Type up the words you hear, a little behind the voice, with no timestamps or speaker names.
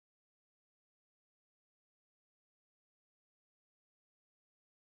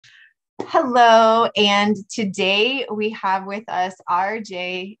Hello, and today we have with us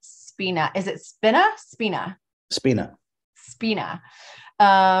RJ Spina. Is it Spina? Spina. Spina. Spina.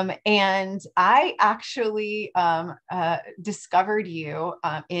 And I actually discovered you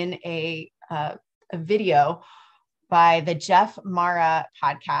in a video by the Jeff Mara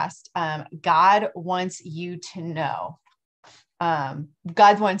podcast. God wants you to know.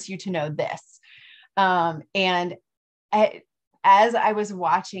 God wants you to know this. And as I was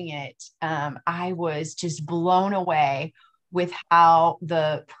watching it, I was just blown away with how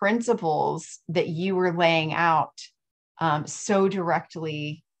the principles that you were laying out so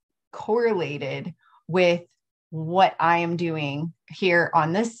directly correlated with what I am doing here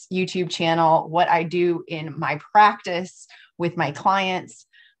on this YouTube channel, what I do in my practice with my clients.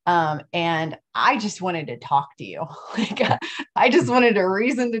 And I just wanted to talk to you. I just wanted a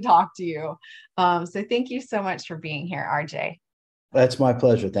reason to talk to you. So thank you so much for being here, RJ. That's my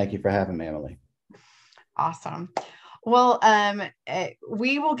pleasure. Thank you for having me, Emily. Awesome. Well,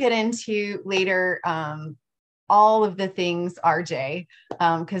 we will get into later all of the things, RJ,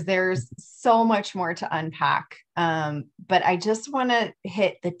 because there's so much more to unpack. But I just want to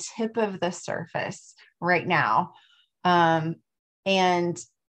hit the tip of the surface right now and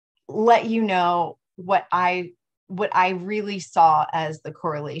let you know what I really saw as the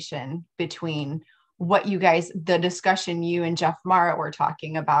correlation between what you guys, the discussion you and Jeff Mara were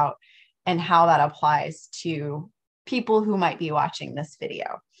talking about, and how that applies to people who might be watching this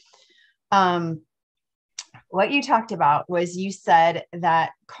video. What you talked about was you said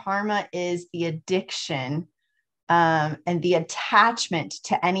that karma is the addiction and the attachment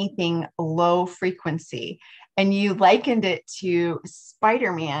to anything low frequency. And you likened it to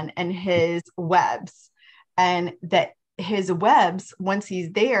Spider-Man and his webs, and that his webs, once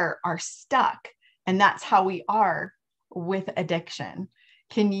he's there, are stuck. And that's how we are with addiction.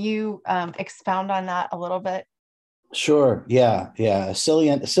 Can you expound on that a little bit? Sure. Yeah. A silly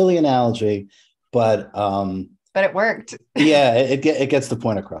analogy, but it worked. Yeah, it gets the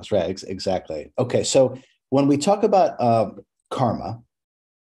point across, right? Exactly. Okay, so when we talk about karma,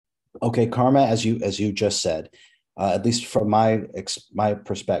 karma, as you just said, at least from my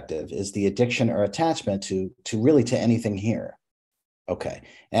perspective, is the addiction or attachment to anything here. Okay.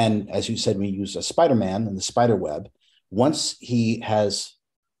 And as you said, we use a Spider-Man and the spider web. Once he has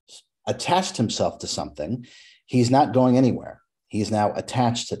attached himself to something, he's not going anywhere. He's now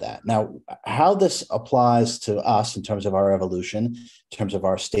attached to that. Now, how this applies to us in terms of our evolution, in terms of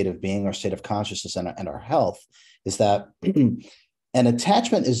our state of being, our state of consciousness, and our health, is that an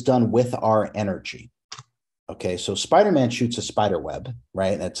attachment is done with our energy. Okay. So Spider-Man shoots a spider web,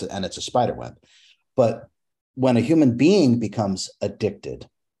 right? And it's a spider web. But when a human being becomes addicted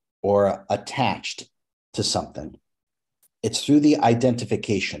or attached to something, it's through the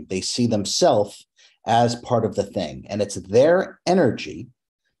identification. They see themselves as part of the thing, and it's their energy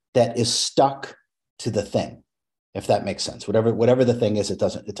that is stuck to the thing, if that makes sense. Whatever the thing is, it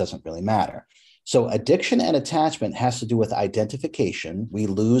doesn't really matter. So addiction and attachment has to do with identification. We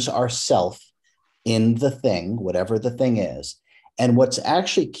lose ourself in the thing, whatever the thing is. And what's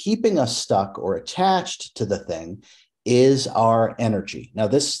actually keeping us stuck or attached to the thing is our energy. Now,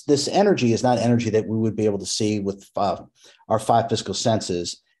 this energy is not energy that we would be able to see with our five physical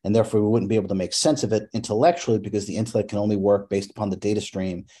senses, and therefore we wouldn't be able to make sense of it intellectually, because the intellect can only work based upon the data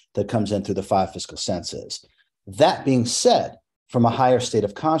stream that comes in through the five physical senses. That being said, from a higher state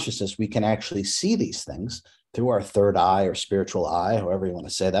of consciousness, we can actually see these things through our third eye or spiritual eye, however you want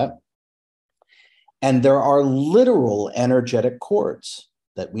to say that. And there are literal energetic cords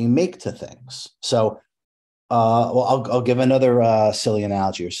that we make to things. So, I'll give another silly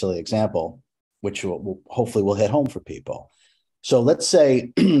analogy or silly example, which hopefully will hit home for people. So let's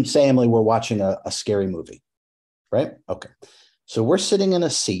say, Emily, we're watching a scary movie, right? Okay. So we're sitting in a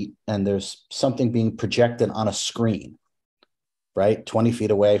seat and there's something being projected on a screen, right? 20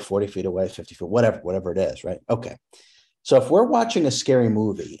 feet away, 40 feet away, 50 feet, whatever it is, right? Okay. So if we're watching a scary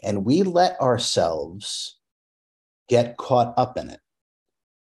movie and we let ourselves get caught up in it,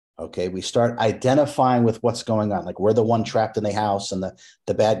 okay, we start identifying with what's going on. Like we're the one trapped in the house and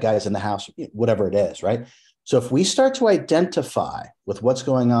the bad guys in the house, whatever it is, right? So if we start to identify with what's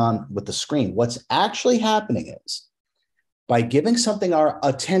going on with the screen, what's actually happening is by giving something our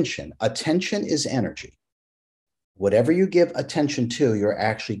attention is energy. Whatever you give attention to, you're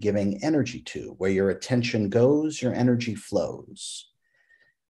actually giving energy to. Where your attention goes, your energy flows.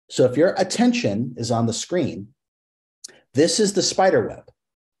 So if your attention is on the screen, this is the spider web.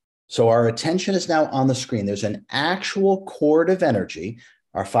 So our attention is now on the screen. There's an actual cord of energy.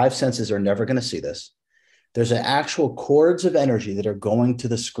 Our five senses are never going to see this. There's an actual cords of energy that are going to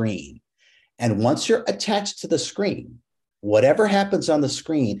the screen. And once you're attached to the screen, whatever happens on the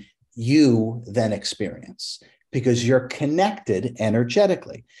screen, you then experience because you're connected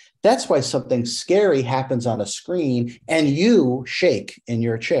energetically. That's why something scary happens on a screen and you shake in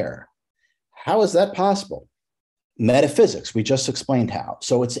your chair. How is that possible? Metaphysics, we just explained how.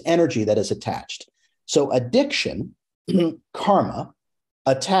 So it's energy that is attached. So addiction, karma,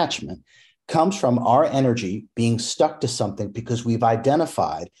 attachment comes from our energy being stuck to something because we've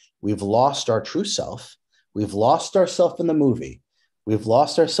identified, we've lost our true self, we've lost ourselves in the movie, we've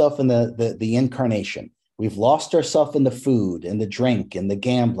lost ourselves in the incarnation, we've lost ourselves in the food, in the drink, in the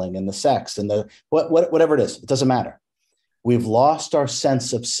gambling, in the sex, in the whatever it is, it doesn't matter. We've lost our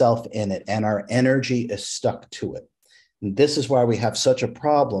sense of self in it, and our energy is stuck to it. And this is why we have such a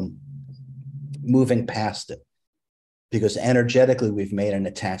problem moving past it, because energetically we've made an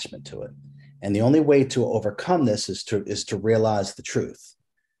attachment to it. And the only way to overcome this is to realize the truth.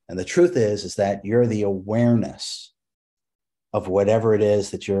 And the truth is that you're the awareness of whatever it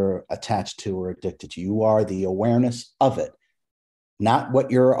is that you're attached to or addicted to. You are the awareness of it, not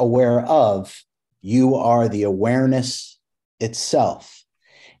what you're aware of. You are the awareness itself.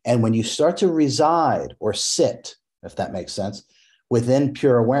 And when you start to reside or sit, if that makes sense, within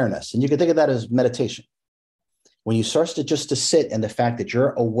pure awareness, and you can think of that as meditation. When you start to just to sit in the fact that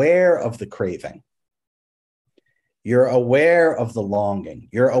you're aware of the craving, you're aware of the longing,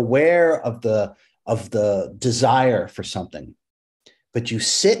 you're aware of the desire for something, but you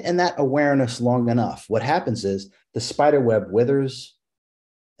sit in that awareness long enough, what happens is the spider web withers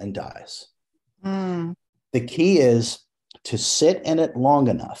and dies. The key is to sit in it long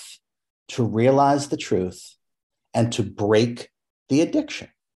enough to realize the truth and to break the addiction.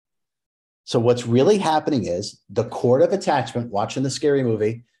 So what's really happening is the cord of attachment, watching the scary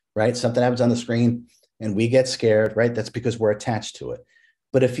movie, right? Something happens on the screen and we get scared, right? That's because we're attached to it.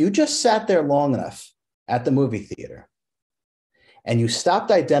 But if you just sat there long enough at the movie theater and you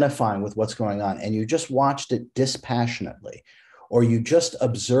stopped identifying with what's going on and you just watched it dispassionately, or you just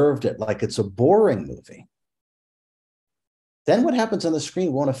observed it like it's a boring movie, then what happens on the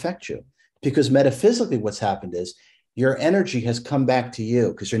screen won't affect you, because metaphysically what's happened is your energy has come back to you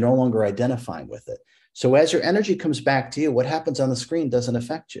because you're no longer identifying with it. So as your energy comes back to you, what happens on the screen doesn't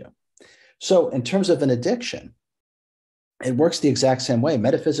affect you. So in terms of an addiction, it works the exact same way.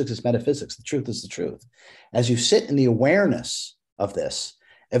 Metaphysics is metaphysics. The truth is the truth. As you sit in the awareness of this,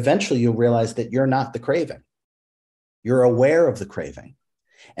 eventually you'll realize that you're not the craving. You're aware of the craving.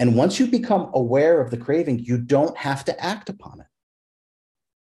 And once you become aware of the craving, you don't have to act upon it.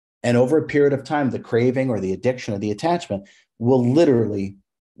 And over a period of time, the craving or the addiction or the attachment will literally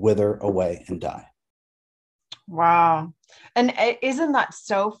wither away and die. Wow. And isn't that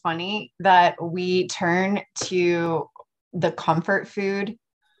so funny that we turn to the comfort food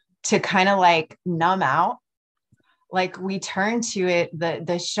to kind of like numb out? Like we turn to it,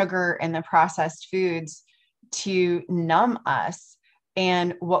 the sugar and the processed foods to numb us.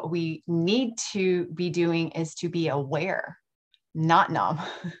 And what we need to be doing is to be aware, not numb.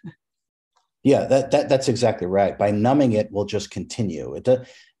 Yeah, that's exactly right. By numbing it, we'll just continue.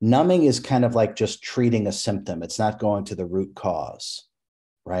 Numbing is kind of like just treating a symptom. It's not going to the root cause,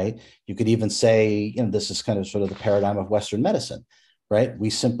 right? You could even say, this is kind of sort of the paradigm of Western medicine, right? We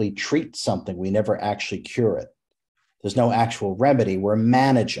simply treat something. We never actually cure it. There's no actual remedy. We're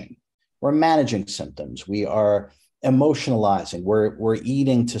managing symptoms. We are emotionalizing. We're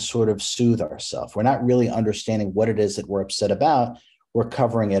eating to sort of soothe ourselves. We're not really understanding what it is that we're upset about. We're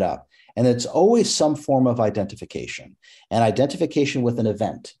covering it up. And it's always some form of identification, an identification with an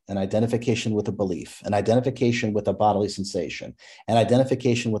event, an identification with a belief, an identification with a bodily sensation, an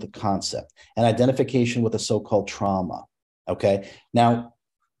identification with a concept, an identification with a so-called trauma. Okay. Now,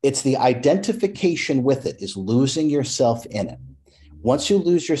 it's the identification with it is losing yourself in it. Once you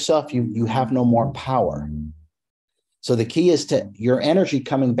lose yourself, you have no more power. So the key is to your energy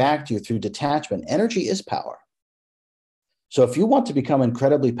coming back to you through detachment. Energy is power. So if you want to become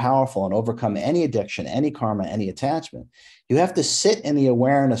incredibly powerful and overcome any addiction, any karma, any attachment, you have to sit in the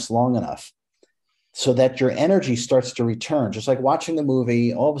awareness long enough so that your energy starts to return. Just like watching the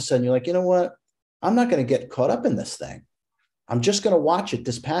movie, all of a sudden you're like, you know what? I'm not going to get caught up in this thing. I'm just going to watch it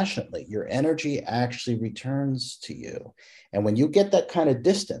dispassionately. Your energy actually returns to you. And when you get that kind of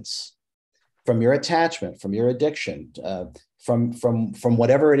distance from your attachment, from your addiction, from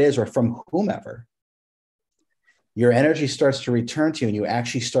whatever it is, or from whomever, your energy starts to return to you and you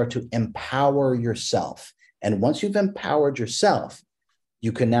actually start to empower yourself. And once you've empowered yourself,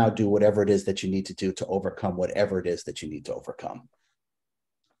 you can now do whatever it is that you need to do to overcome whatever it is that you need to overcome.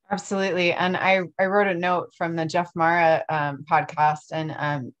 Absolutely. And I wrote a note from the Jeff Mara podcast,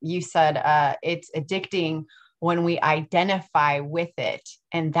 and you said it's addicting when we identify with it,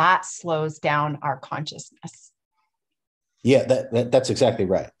 and that slows down our consciousness. Yeah, that's exactly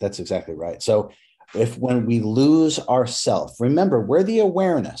right. That's exactly right. So when we lose ourself, remember, we're the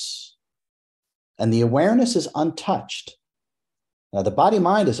awareness, and the awareness is untouched. Now, the body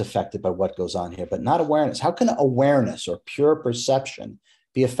mind is affected by what goes on here, but not awareness. How can awareness or pure perception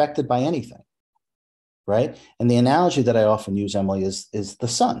be affected by anything? Right? And the analogy that I often use, Emily, is the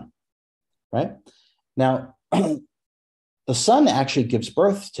sun, right? Now, the sun actually gives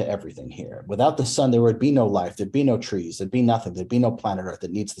birth to everything here. Without the sun, there would be no life. There'd be no trees. There'd be nothing. There'd be no planet Earth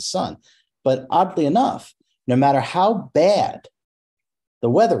that needs the sun. But oddly enough, no matter how bad the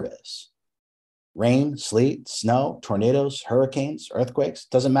weather is, rain, sleet, snow, tornadoes, hurricanes, earthquakes,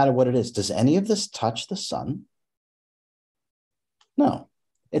 doesn't matter what it is. Does any of this touch the sun? No,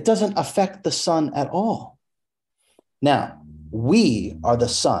 it doesn't affect the sun at all. Now, we are the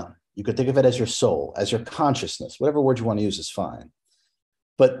sun. You could think of it as your soul, as your consciousness, whatever word you want to use is fine.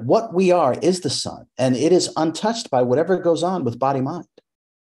 But what we are is the sun, and it is untouched by whatever goes on with body mind.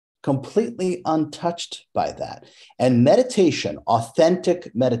 Completely untouched by that. And meditation,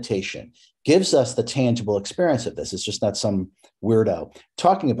 authentic meditation, gives us the tangible experience of this. It's just not some weirdo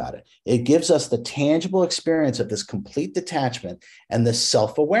talking about it. It gives us the tangible experience of this complete detachment and this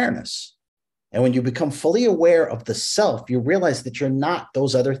self-awareness. And when you become fully aware of the self, you realize that you're not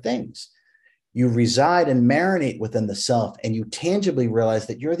those other things. You reside and marinate within the self, and you tangibly realize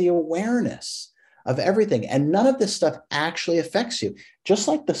that you're the awareness of everything. And none of this stuff actually affects you. Just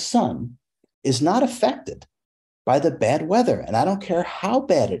like the sun is not affected by the bad weather. And I don't care how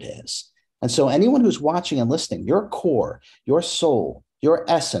bad it is. And so anyone who's watching and listening, your core, your soul, your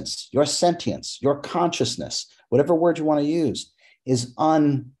essence, your sentience, your consciousness, whatever word you want to use, is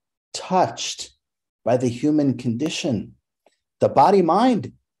untouched by the human condition. The body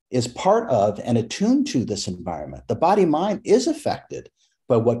mind is part of and attuned to this environment. The body mind is affected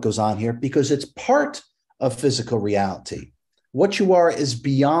by what goes on here because it's part of physical reality. What you are is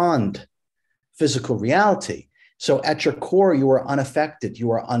beyond physical reality. So at your core, you are unaffected, you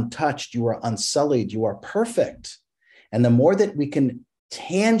are untouched, you are unsullied, you are perfect. And the more that we can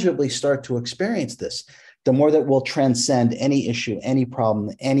tangibly start to experience this, the more that we'll transcend any issue, any problem,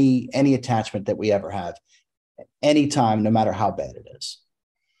 any attachment that we ever have, anytime, no matter how bad it is.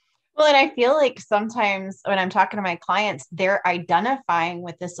 Well, and I feel like sometimes when I'm talking to my clients, they're identifying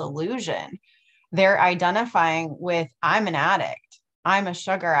with this illusion. They're identifying with, I'm an addict. I'm a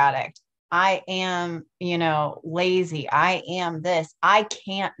sugar addict. I am, lazy. I am this. I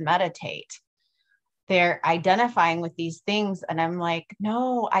can't meditate. They're identifying with these things. And I'm like,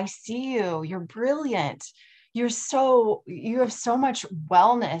 no, I see you. You're brilliant. You have so much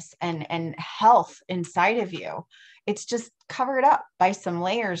wellness and health inside of you. It's just covered up by some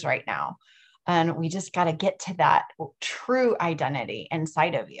layers right now. And we just got to get to that true identity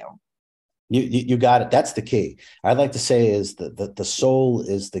inside of you. You got it. That's the key. I'd like to say is that the soul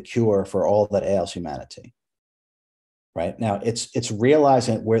is the cure for all that ails humanity. Right now, it's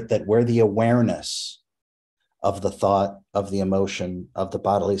realizing we're the awareness of the thought, of the emotion, of the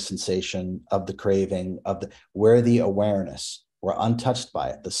bodily sensation, of the craving, we're the awareness. We're untouched by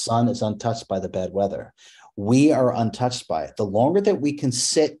it. The sun is untouched by the bad weather. We are untouched by it. The longer that we can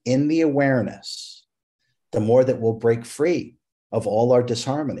sit in the awareness, the more that we'll break free of all our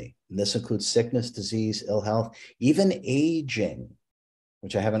disharmony. And this includes sickness, disease, ill health, even aging,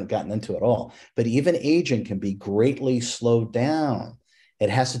 which I haven't gotten into at all. But even aging can be greatly slowed down. It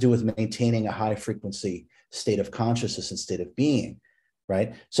has to do with maintaining a high frequency state of consciousness and state of being,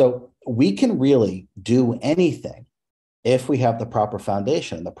 right? So we can really do anything if we have the proper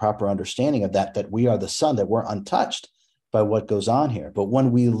foundation and the proper understanding of that we are the sun, that we're untouched by what goes on here. But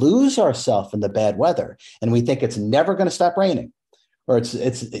when we lose ourselves in the bad weather and we think it's never going to stop raining, or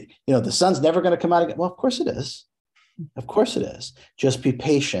the sun's never going to come out again. Well, of course it is. Of course it is. Just be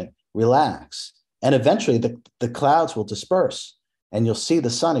patient, relax. And eventually the clouds will disperse and you'll see the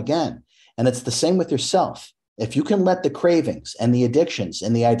sun again. And it's the same with yourself. If you can let the cravings and the addictions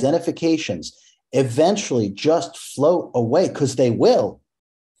and the identifications eventually just float away, because they will,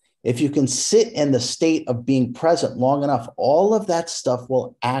 if you can sit in the state of being present long enough, all of that stuff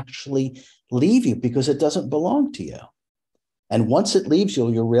will actually leave you because it doesn't belong to you. And once it leaves you,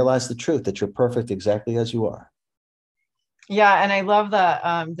 you'll realize the truth that you're perfect exactly as you are. Yeah. And I love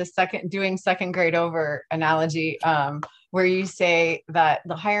the doing second grade over analogy, where you say that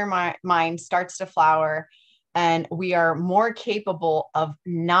the higher mind starts to flower and we are more capable of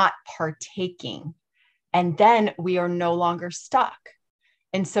not partaking. And then we are no longer stuck.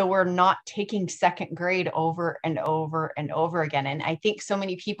 And so we're not taking second grade over and over and over again. And I think so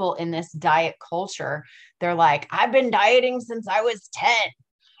many people in this diet culture, they're like, I've been dieting since I was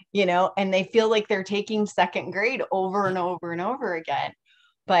 10, and they feel like they're taking second grade over and over and over again.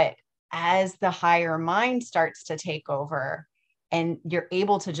 But as the higher mind starts to take over and you're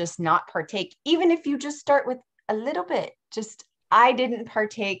able to just not partake, even if you just start with a little bit, I didn't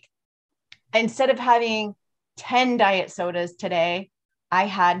partake. Instead of having 10 diet sodas today, I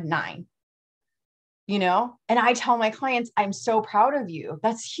had 9, and I tell my clients, I'm so proud of you.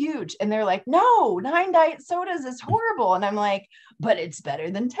 That's huge. And they're like, no, 9 diet sodas is horrible. And I'm like, but it's better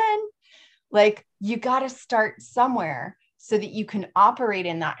than 10. Like, you got to start somewhere so that you can operate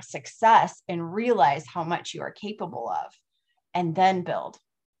in that success and realize how much you are capable of, and then build.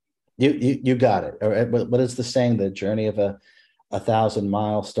 You got it. All right. What is the saying? The journey of a 1,000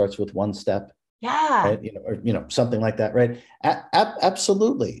 miles starts with one step. Yeah. Right? Or something like that. Right.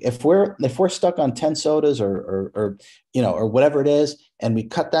 Absolutely. If we're stuck on 10 sodas or whatever it is, and we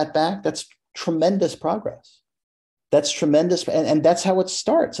cut that back, that's tremendous progress. That's tremendous. And that's how it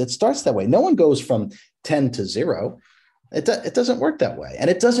starts. It starts that way. No one goes from 10 to 0. It doesn't work that way. And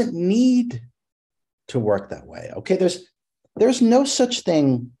it doesn't need to work that way. Okay. There's no such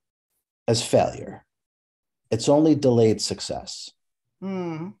thing as failure. It's only delayed success.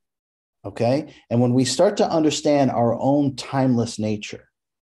 Mm. Okay. And when we start to understand our own timeless nature,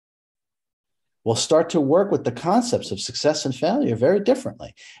 we'll start to work with the concepts of success and failure very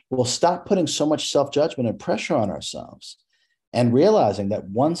differently. We'll stop putting so much self-judgment and pressure on ourselves and realizing that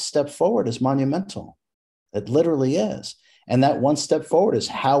one step forward is monumental. It literally is. And that one step forward is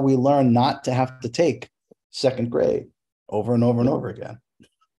how we learn not to have to take second grade over and over and over again.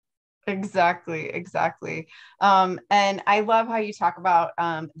 Exactly. And I love how you talk about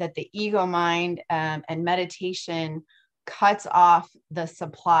that the ego mind and meditation cuts off the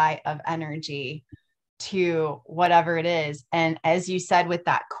supply of energy to whatever it is. And as you said, with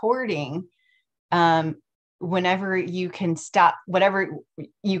that cording, whenever you can stop, whatever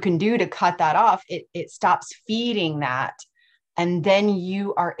you can do to cut that off, it stops feeding that. And then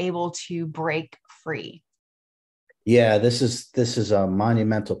you are able to break free. Yeah, this is a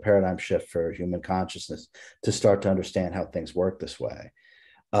monumental paradigm shift for human consciousness to start to understand how things work this way.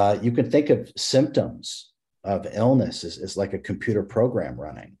 You can think of symptoms of illness as like a computer program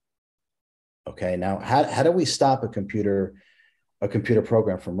running. Okay, now how do we stop a computer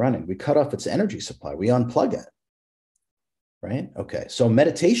program from running? We cut off its energy supply. We unplug it. Right? Okay, so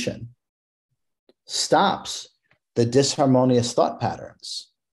meditation stops the disharmonious thought patterns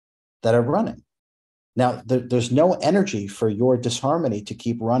that are running. Now, there's no energy for your disharmony to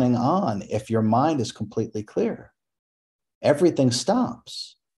keep running on if your mind is completely clear. Everything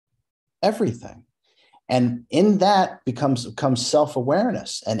stops. Everything. And in that becomes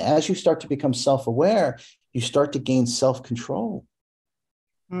self-awareness. And as you start to become self-aware, you start to gain self-control.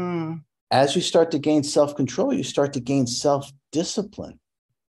 Mm. As you start to gain self-control, you start to gain self-discipline.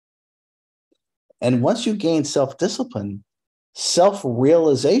 And once you gain self-discipline,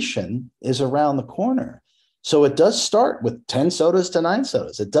 self-realization is around the corner. So it does start with 10 sodas to 9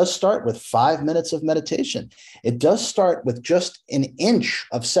 sodas. It does start with 5 minutes of meditation. It does start with just an inch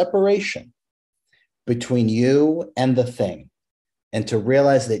of separation between you and the thing, and to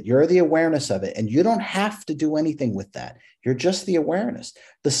realize that you're the awareness of it, and you don't have to do anything with that. You're just the awareness.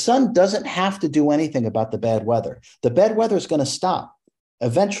 The sun doesn't have to do anything about the bad weather. The bad weather is going to stop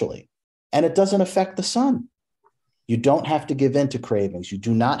eventually, and it doesn't affect the sun. You don't have to give in to cravings. You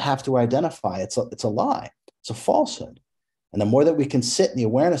do not have to identify. It's a lie. It's a falsehood. And the more that we can sit in the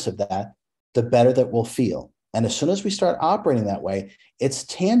awareness of that, the better that we'll feel. And as soon as we start operating that way, it's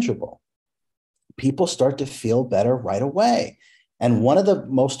tangible. People start to feel better right away. And one of the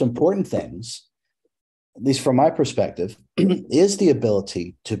most important things, at least from my perspective, is the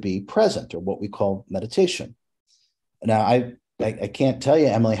ability to be present, or what we call meditation. Now, I can't tell you,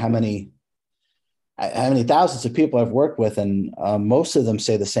 Emily, how many thousands of people I've worked with, and most of them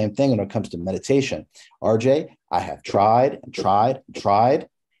say the same thing when it comes to meditation. RJ, I have tried,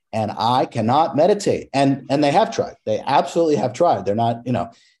 and I cannot meditate. And they have tried. They absolutely have tried. They're not,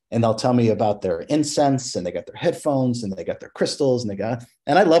 and they'll tell me about their incense, and they got their headphones, and they got their crystals, and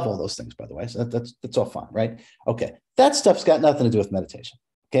and I love all those things, by the way. So that's all fine, right? Okay. That stuff's got nothing to do with meditation.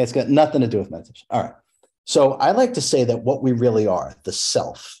 Okay. It's got nothing to do with meditation. All right. So I like to say that what we really are, the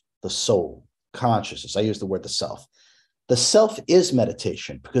self, the soul, consciousness. I use the word the self. The self is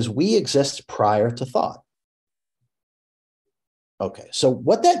meditation because we exist prior to thought. Okay. So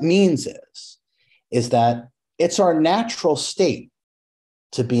what that means is that it's our natural state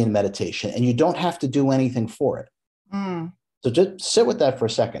to be in meditation, and you don't have to do anything for it. Mm. So just sit with that for a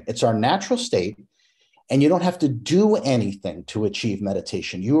second. It's our natural state, and you don't have to do anything to achieve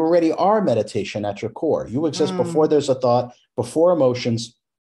meditation. You already are meditation at your core. You exist before there's a thought, before emotions.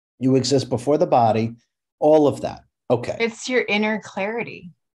 You exist before the body, all of that. Okay. It's your inner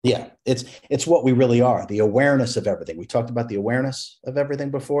clarity. Yeah, it's what we really are, the awareness of everything. We talked about the awareness of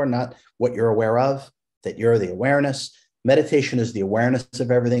everything before, not what you're aware of, that you're the awareness. Meditation is the awareness of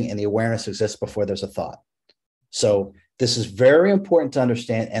everything, and the awareness exists before there's a thought. So this is very important to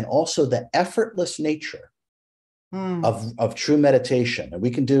understand, and also the effortless nature of true meditation. And we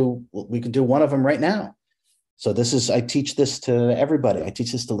can do one of them right now. So I teach this to everybody. I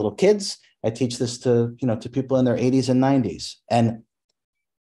teach this to little kids. I teach this to people in their 80s and 90s. And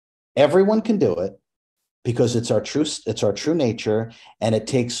everyone can do it because it's our true nature, and it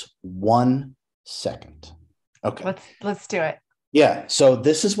takes 1 second. Okay. Let's do it. Yeah. So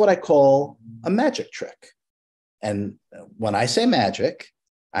this is what I call a magic trick. And when I say magic,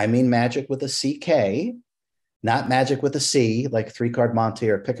 I mean magic with a CK, not magic with a C, like 3-card Monte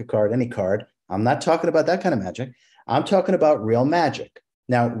or pick a card, any card. I'm not talking about that kind of magic. I'm talking about real magic.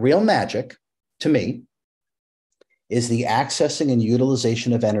 Now, real magic, to me, is the accessing and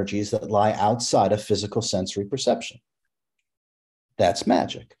utilization of energies that lie outside of physical sensory perception. That's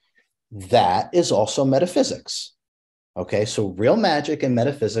magic. That is also metaphysics. Okay, so real magic and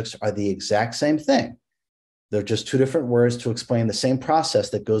metaphysics are the exact same thing. They're just two different words to explain the same process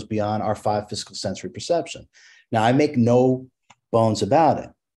that goes beyond our 5 physical sensory perception. Now, I make no bones about it.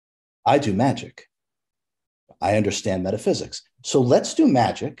 I do magic. I understand metaphysics. So let's do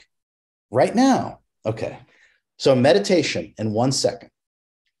magic right now. Okay. So meditation in 1 second.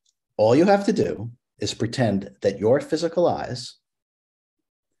 All you have to do is pretend that your physical eyes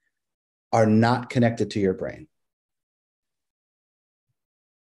are not connected to your brain.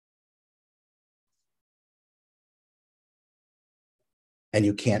 And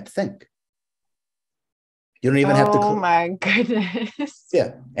you can't think. You don't even have to. Oh my goodness.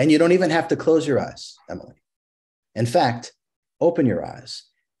 Yeah. And you don't even have to close your eyes, Emily. In fact, open your eyes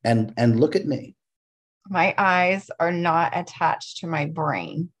and look at me. My eyes are not attached to my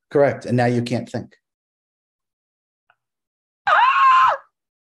brain. Correct. And now you can't think.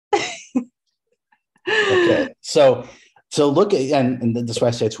 Okay. So look at, and that's why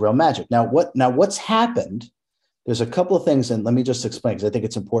I say it's real magic. Now what's happened? There's a couple of things, and let me just explain, because I think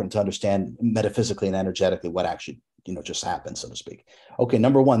it's important to understand metaphysically and energetically what actually, just happened, so to speak. Okay,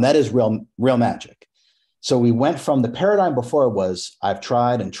 number one, that is real magic. So we went from the paradigm before was, I've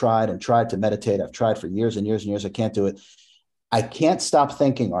tried and tried and tried to meditate. I've tried for years and years and years. I can't do it. I can't stop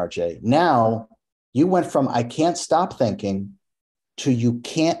thinking, RJ. Now you went from I can't stop thinking to you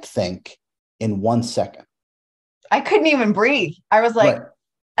can't think in 1 second. I couldn't even breathe. I was like,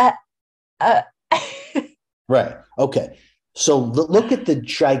 right. Right. Okay. So look at the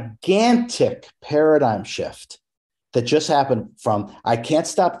gigantic paradigm shift that just happened from I can't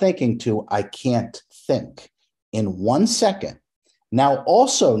stop thinking to I can't think in 1 second. Now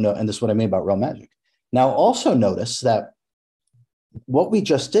also know, and this is what I mean about real magic. Now also notice that what we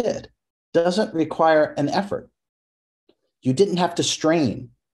just did doesn't require an effort. You didn't have to strain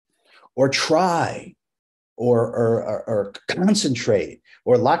or try or concentrate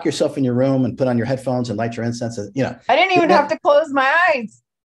or lock yourself in your room and put on your headphones and light your incense. I didn't even have to close my eyes.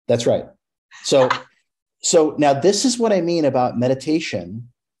 That's right. So now this is what I mean about meditation.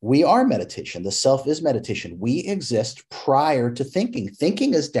 We are meditation. The self is meditation. We exist prior to thinking.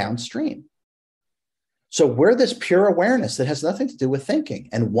 Thinking is downstream. So we're this pure awareness that has nothing to do with thinking.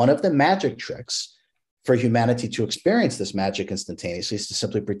 And one of the magic tricks for humanity to experience this magic instantaneously is to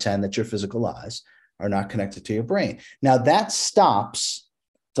simply pretend that your physical eyes are not connected to your brain. Now that stops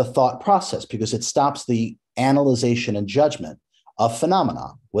the thought process because it stops the analyzation and judgment of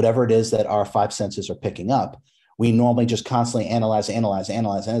phenomena, whatever it is that our 5 senses are picking up. We normally just constantly analyze, and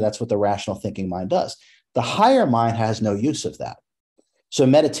that's what the rational thinking mind does. The higher mind has no use of that. So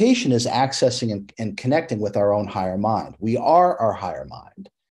meditation is accessing and connecting with our own higher mind. We are our higher mind.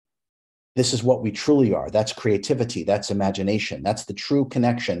 This is what we truly are. That's creativity. That's imagination. That's the true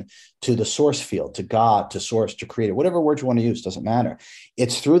connection to the source field, to God, to source, to creator, whatever word you want to use, doesn't matter.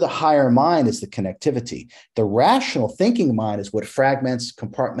 It's through the higher mind is the connectivity. The rational thinking mind is what fragments,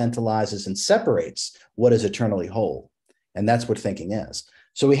 compartmentalizes, and separates what is eternally whole. And that's what thinking is.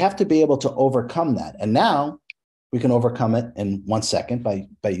 So we have to be able to overcome that. And now we can overcome it in 1 second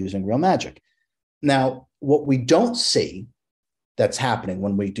by using real magic. Now, what we don't see that's happening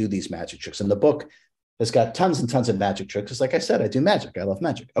when we do these magic tricks. And the book has got tons and tons of magic tricks. Because like I said, I do magic. I love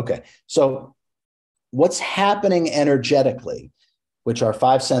magic. Okay. So what's happening energetically, which our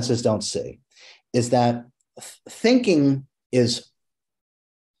 5 senses don't see, is that thinking is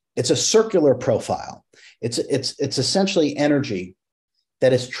it's a circular profile. It's essentially energy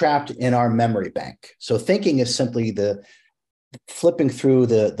that is trapped in our memory bank. So thinking is simply the flipping through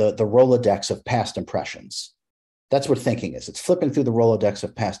the Rolodex of past impressions. That's what thinking is. It's flipping through the Rolodex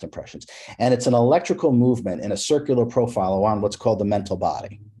of past impressions. And it's an electrical movement in a circular profile along what's called the mental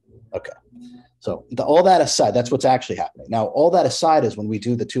body. Okay. So all that aside, that's what's actually happening. Now, all that aside is when we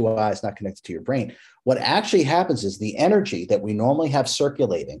do the two eyes not connected to your brain, what actually happens is the energy that we normally have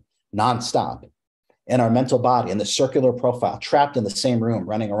circulating nonstop in our mental body, in the circular profile, trapped in the same room,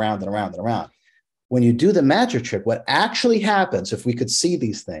 running around and around and around. When you do the magic trick, what actually happens, if we could see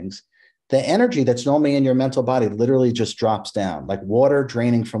these things, the energy that's normally in your mental body literally just drops down like water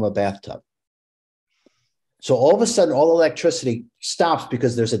draining from a bathtub. So all of a sudden, all electricity stops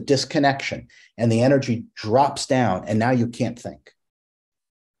because there's a disconnection and the energy drops down. And now you can't think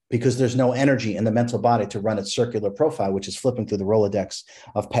because there's no energy in the mental body to run its circular profile, which is flipping through the Rolodex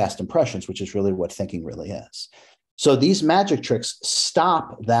of past impressions, which is really what thinking really is. So these magic tricks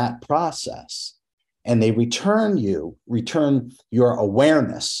stop that process and they return your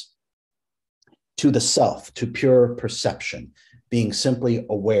awareness to the self, to pure perception, being simply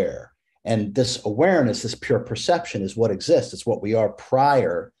aware. And this awareness, this pure perception is what exists. It's what we are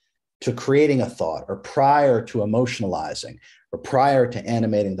prior to creating a thought or prior to emotionalizing or prior to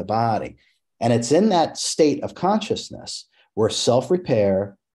animating the body. And it's in that state of consciousness where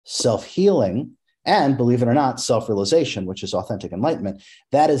self-repair, self-healing, and believe it or not, self-realization, which is authentic enlightenment,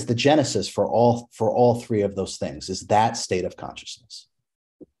 that is the genesis for all three of those things, is that state of consciousness.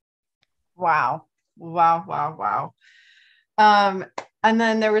 Wow. And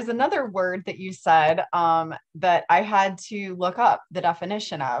then there was another word that you said that I had to look up the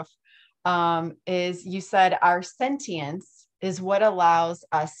definition of, is you said our sentience is what allows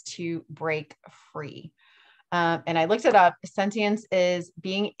us to break free. And I looked it up. Sentience is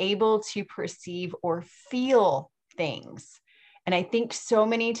being able to perceive or feel things. And I think so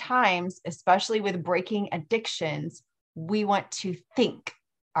many times, especially with breaking addictions, we want to think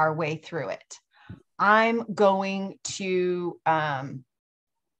our way through it. I'm going to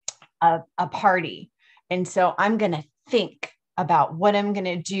a party. And so I'm going to think about what I'm going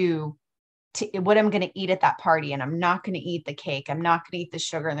to do what I'm going to eat at that party. And I'm not going to eat the cake. I'm not going to eat the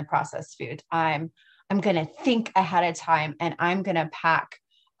sugar and the processed food. I'm going to think ahead of time and I'm going to pack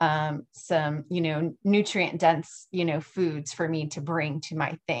some, nutrient dense, foods for me to bring to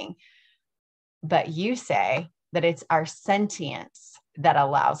my thing. But you say that it's our sentience that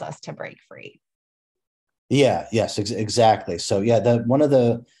allows us to break free. Yeah, yes, exactly. So yeah, one of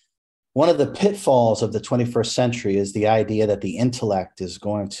the pitfalls of the 21st century is the idea that the intellect is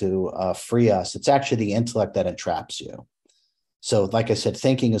going to free us. It's actually the intellect that entraps you. So like I said,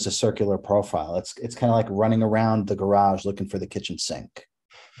 thinking is a circular profile. It's kind of like running around the garage looking for the kitchen sink.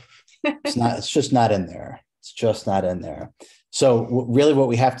 It's just not in there. It's just not in there. So really what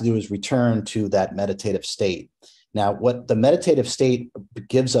we have to do is return to that meditative state. Now, what the meditative state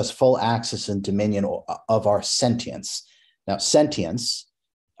gives us full access and dominion of our sentience. Now, sentience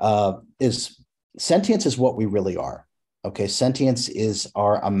is what we really are. Okay, sentience is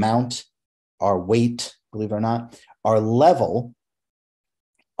our amount, our weight, believe it or not, our level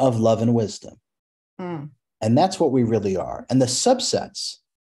of love and wisdom. And that's what we really are. And the subsets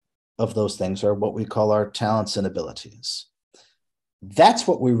of those things are what we call our talents and abilities. That's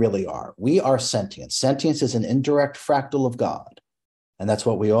what we really are. We are sentience. Sentience is an indirect fractal of God. And that's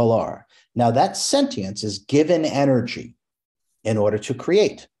what we all are. Now, that sentience is given energy in order to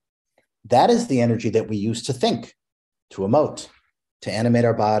create. That is the energy that we use to think, to emote, to animate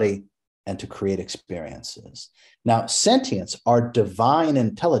our body, and to create experiences. Now, sentience, our divine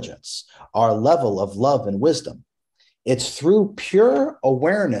intelligence, our level of love and wisdom, it's through pure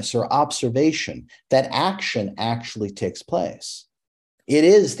awareness or observation that action actually takes place. It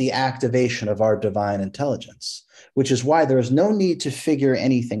is the activation of our divine intelligence, which is why there is no need to figure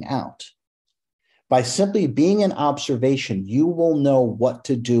anything out. By simply being in observation, you will know what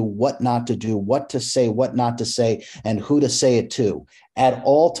to do, what not to do, what to say, what not to say, and who to say it to at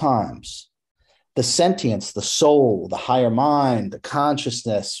all times. The sentience, the soul, the higher mind, the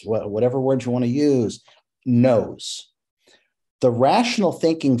consciousness, whatever word you want to use, knows. The rational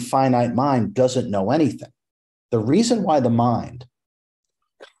thinking finite mind doesn't know anything. The reason why the mind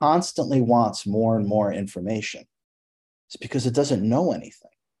constantly wants more and more information is because it doesn't know anything.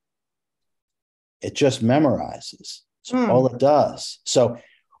 It just memorizes. So all it does. So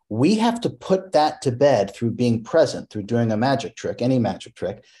we have to put that to bed through being present, through doing a magic trick, any magic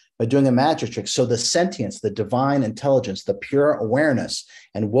trick, by doing a magic trick. So the sentience, the divine intelligence, the pure awareness,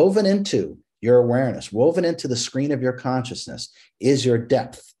 and woven into your awareness, woven into the screen of your consciousness is your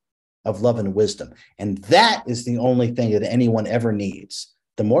depth of love and wisdom. And that is the only thing that anyone ever needs.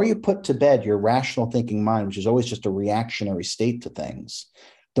 The more you put to bed your rational thinking mind, which is always just a reactionary state to things,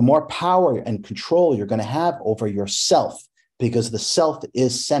 the more power and control you're going to have over yourself, because the self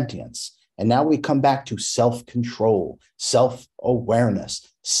is sentience. And now we come back to self-control, self-awareness,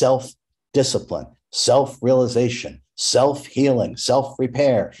 self-discipline, self-realization, self-healing,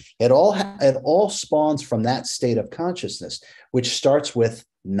 self-repair. It all spawns from that state of consciousness, which starts with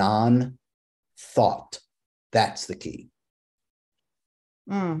non-thought. That's the key.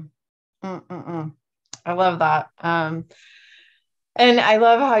 I love that. And I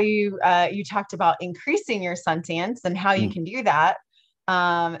love how you talked about increasing your sentience and how you can do that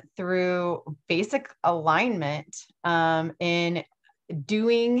through basic alignment in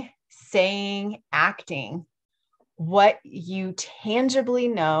doing, saying, acting what you tangibly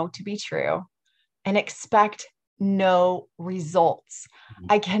know to be true and expect no results.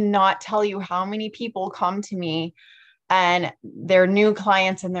 I cannot tell you how many people come to me and they're new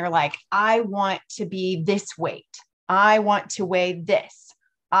clients and they're like, I want to be this weight. I want to weigh this.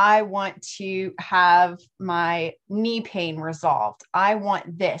 I want to have my knee pain resolved. I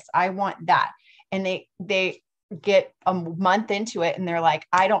want this. I want that. And they get a month into it and they're like,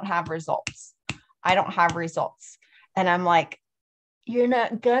 I don't have results. I don't have results. And I'm like, you're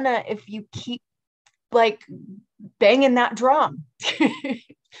not gonna, if you keep like banging that drum.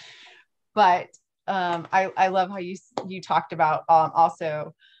 But I love how you talked about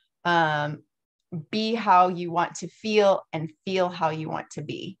also be how you want to feel and feel how you want to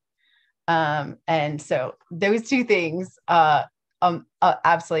be. And so those two things,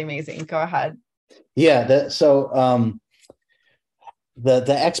 absolutely amazing. Go ahead. Yeah. The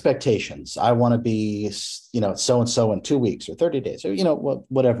expectations, I want to be, so-and-so in 2 weeks or 30 days or,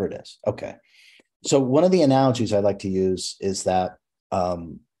 whatever it is. Okay. So one of the analogies I like to use is that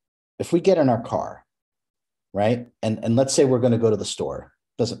if we get in our car, right? And let's say we're going to go to the store.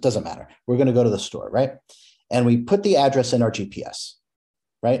 Doesn't matter. We're going to go to the store, right? And we put the address in our GPS,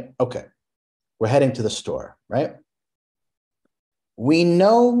 right? Okay. We're heading to the store, right? We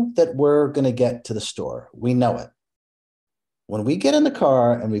know that we're going to get to the store. We know it. When we get in the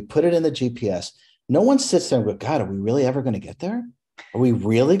car and we put it in the GPS, no one sits there and goes, God, are we really ever going to get there? Are we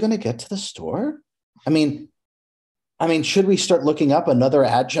really going to get to the store? I mean, should we start looking up another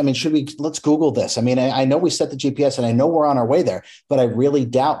address? Let's Google this. I know we set the GPS and I know we're on our way there, but I really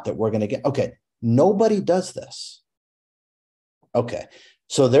doubt that we're going to get, okay. Nobody does this. Okay.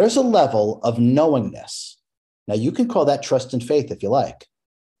 So there's a level of knowingness. Now you can call that trust and faith if you like,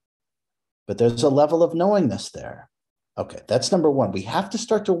 but there's a level of knowingness there. Okay. That's number one. We have to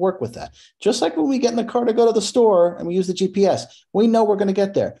start to work with that. Just like when we get in the car to go to the store and we use the GPS, we know we're going to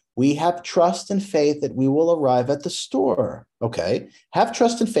get there. We have trust and faith that we will arrive at the store. Okay. Have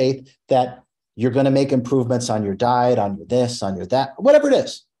trust and faith that you're going to make improvements on your diet, on your this, on your that, whatever it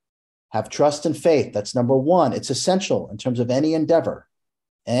is. Have trust and faith. That's number one. It's essential in terms of any endeavor.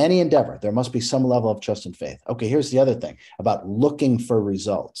 Any endeavor, there must be some level of trust and faith. Okay, here's the other thing about looking for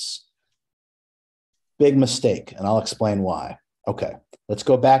results. Big mistake, and I'll explain why. Okay, let's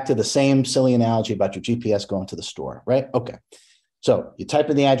go back to the same silly analogy about your GPS going to the store, right? Okay, so you type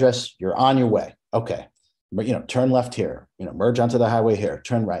in the address, you're on your way. Okay, turn left here, merge onto the highway here,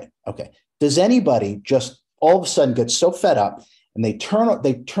 turn right. Okay, does anybody just all of a sudden get so fed up and they turn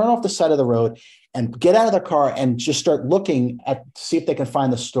off the side of the road and get out of their car and just start looking to see if they can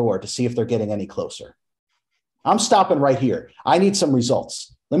find the store, to see if they're getting any closer? I'm stopping right here. I need some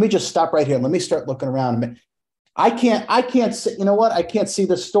results. Let me just stop right here. Let me start looking around. I can't see, I can't see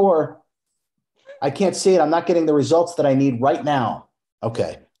the store. I can't see it. I'm not getting the results that I need right now.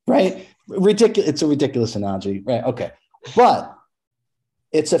 Okay. Right. Ridiculous. It's a ridiculous analogy. Right. Okay. But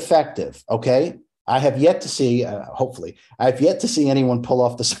it's effective. Okay. I have yet to see, hopefully, I've yet to see anyone pull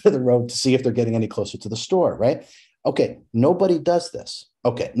off the side of the road to see if they're getting any closer to the store, right? Okay, nobody does this.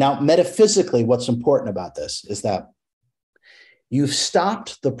 Okay, now metaphysically, what's important about this is that you've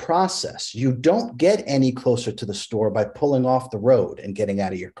stopped the process. You don't get any closer to the store by pulling off the road and getting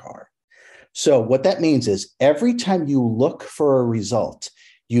out of your car. So what that means is every time you look for a result,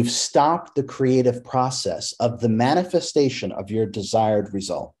 you've stopped the creative process of the manifestation of your desired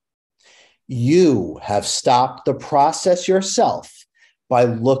result. You have stopped the process yourself by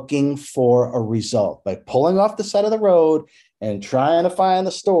looking for a result. By pulling off the side of the road and trying to find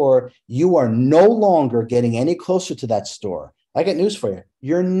the store, you are no longer getting any closer to that store. I got news for you.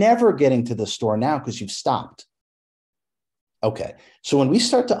 You're never getting to the store now because you've stopped. Okay, so when we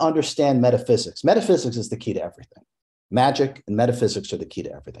start to understand metaphysics is the key to everything. Magic and metaphysics are the key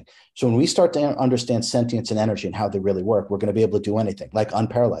to everything. So when we start to understand sentience and energy and how they really work, we're going to be able to do anything, like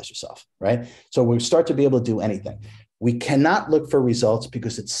unparalyze yourself, right? So we start to be able to do anything. We cannot look for results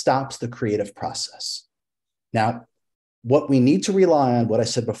because it stops the creative process. Now, what we need to rely on, what I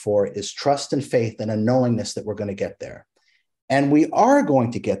said before, is trust and faith and a knowingness that we're going to get there. And we are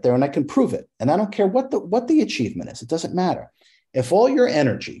going to get there, and I can prove it. And I don't care what the achievement is. It doesn't matter. If all your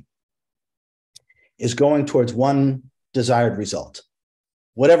energy is going towards one desired result,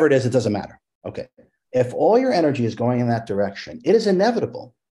 whatever it is, it doesn't matter. Okay. If all your energy is going in that direction, it is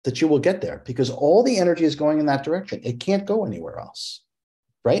inevitable that you will get there because all the energy is going in that direction. It can't go anywhere else,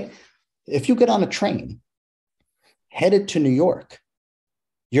 right? If you get on a train headed to New York,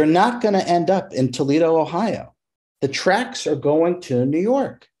 you're not going to end up in Toledo, Ohio. The tracks are going to New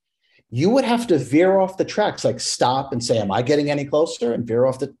York. You would have to veer off the tracks, like stop and say, am I getting any closer? And veer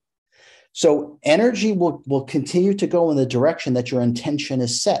off the. So energy will continue to go in the direction that your intention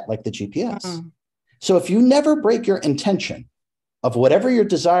is set, like the GPS. Mm-hmm. So if you never break your intention of whatever your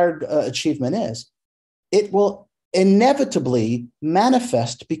desired achievement is, it will inevitably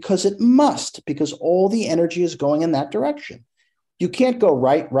manifest because it must, because all the energy is going in that direction. You can't go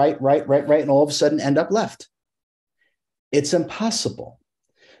right, and all of a sudden end up left. It's impossible.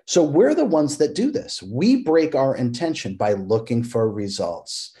 So we're the ones that do this. We break our intention by looking for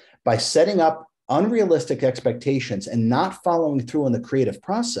results, by setting up unrealistic expectations and not following through in the creative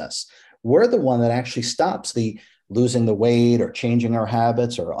process. We're the one that actually stops the losing the weight or changing our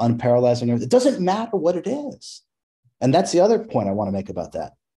habits or unparalyzing everything. It doesn't matter what it is. And that's the other point I want to make about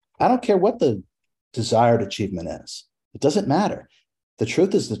that. I don't care what the desired achievement is. It doesn't matter. The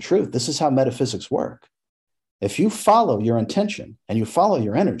truth is the truth. This is how metaphysics work. If you follow your intention and you follow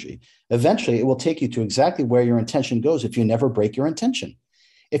your energy, eventually it will take you to exactly where your intention goes if you never break your intention.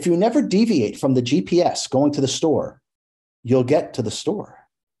 If you never deviate from the GPS going to the store, you'll get to the store.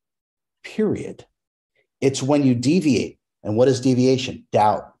 Period. It's when you deviate. And what is deviation?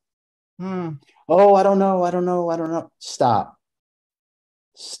 Doubt. Oh, I don't know. Stop.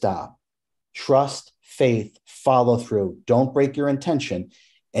 Trust, faith, follow through. Don't break your intention,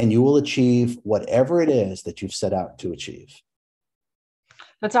 and you will achieve whatever it is that you've set out to achieve.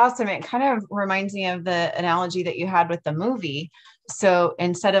 That's awesome. It kind of reminds me of the analogy that you had with the movie. So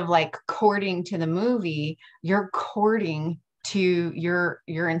instead of like courting to the movie, you're courting to your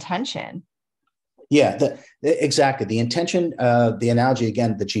intention. Yeah, exactly. The intention, the analogy,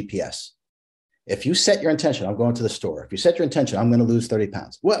 again, the GPS. If you set your intention, I'm going to the store. If you set your intention, I'm going to lose 30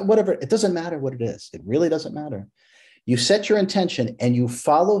 pounds, whatever, it doesn't matter what it is. It really doesn't matter. You set your intention and you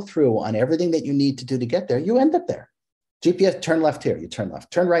follow through on everything that you need to do to get there. You end up there. GPS, turn left here, you turn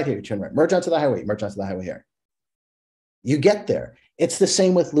left. Turn right here, you turn right. Merge onto the highway, merge onto the highway here. You get there. It's the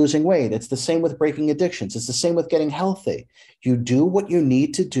same with losing weight. It's the same with breaking addictions. It's the same with getting healthy. You do what you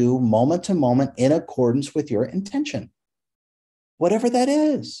need to do moment to moment in accordance with your intention, whatever that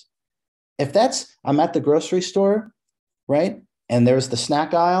is. If that's, I'm at the grocery store, right? And there's the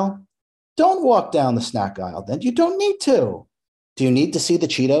snack aisle. Don't walk down the snack aisle then. You don't need to. Do you need to see the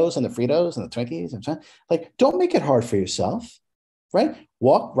Cheetos and the Fritos and the Twinkies? Like, don't make it hard for yourself, right?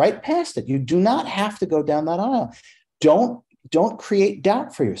 Walk right past it. You do not have to go down that aisle. Don't create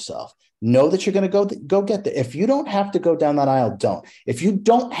doubt for yourself. Know that you're going to go get there. If you don't have to go down that aisle, don't. If you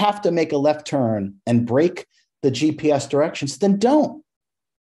don't have to make a left turn and break the GPS directions, then don't.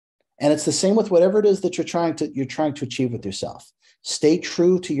 And it's the same with whatever it is that you're trying to achieve with yourself. Stay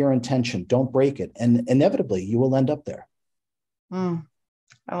true to your intention. Don't break it. And inevitably, you will end up there. I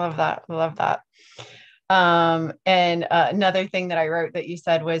love that. And another thing that I wrote that you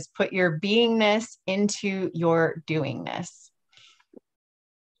said was put your beingness into your doingness.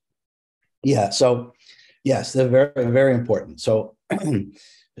 Yeah. So yes, they're very, very important. So,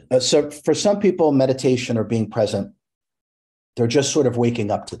 so for some people, meditation or being present, they're just sort of waking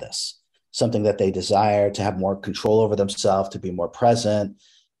up to this, something that they desire, to have more control over themselves, to be more present,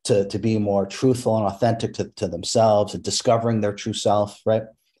 to be more truthful and authentic to themselves and discovering their true self, right?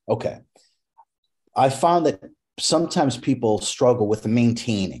 Okay. I found that sometimes people struggle with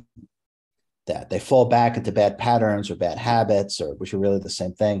maintaining that. They fall back into bad patterns or bad habits, or which are really the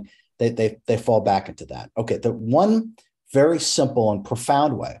same thing. They fall back into that. Okay. The one very simple and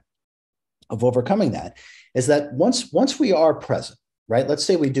profound way of overcoming that is that once we are present, right? Let's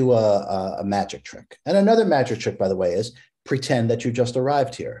say we do a magic trick. And another magic trick, by the way, is pretend that you just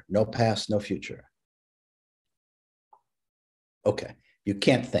arrived here. No past, no future. Okay. You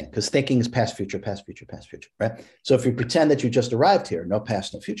can't think because thinking is past, future, right? So if you pretend that you just arrived here, no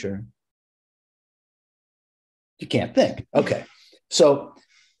past, no future, you can't think. Okay. So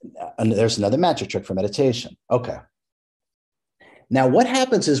there's another magic trick for meditation. Okay. Now, what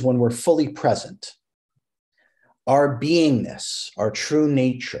happens is when we're fully present, our beingness, our true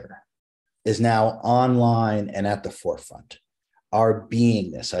nature is now online and at the forefront. Our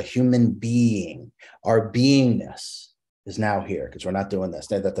beingness, a human being, our beingness is now here because we're not doing this.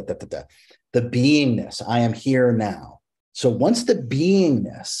 The beingness, I am here now. So once the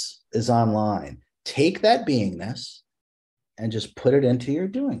beingness is online, take that beingness and just put it into your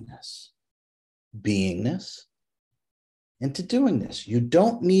doingness. Beingness into doing this. You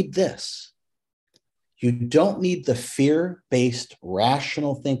don't need this. You don't need the fear-based,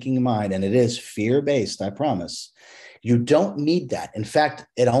 rational thinking mind, and it is fear-based, I promise. You don't need that. In fact,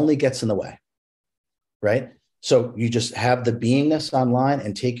 it only gets in the way, right? So you just have the beingness online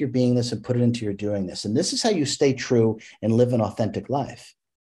and take your beingness and put it into your doingness. And this is how you stay true and live an authentic life.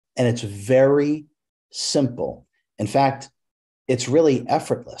 And it's very simple. In fact, it's really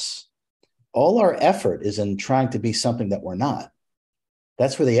effortless. All our effort is in trying to be something that we're not.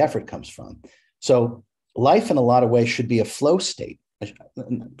 That's where the effort comes from. So life in a lot of ways should be a flow state.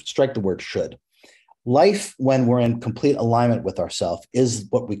 Strike the word should. Life, when we're in complete alignment with ourselves, is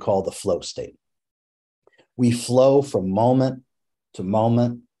what we call the flow state. We flow from moment to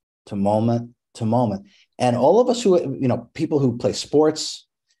moment to moment to moment. And all of us who, people who play sports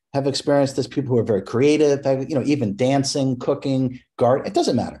have experienced this, people who are very creative, even dancing, cooking, garden, it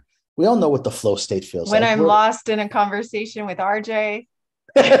doesn't matter. We all know what the flow state feels when like. I'm lost in a conversation with RJ.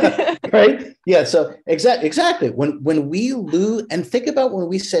 Right? Yeah. So exactly. When we lose, and think about when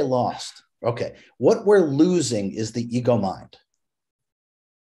we say lost, okay, what we're losing is the ego mind.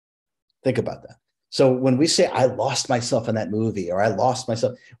 Think about that. So when we say, I lost myself in that movie, or I lost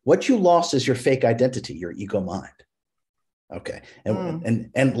myself, what you lost is your fake identity, your ego mind. Okay.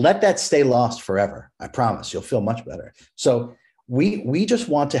 And let that stay lost forever. I promise you'll feel much better. So we just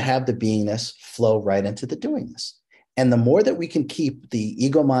want to have the beingness flow right into the doingness. And the more that we can keep the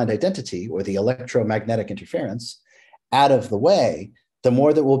ego mind identity or the electromagnetic interference out of the way, the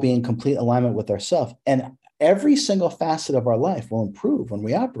more that we'll be in complete alignment with ourselves. And every single facet of our life will improve when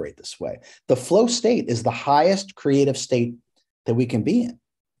we operate this way. The flow state is the highest creative state that we can be in.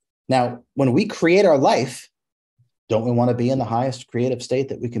 Now, when we create our life, don't we want to be in the highest creative state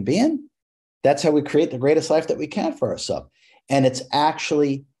that we can be in? That's how we create the greatest life that we can for ourselves. And it's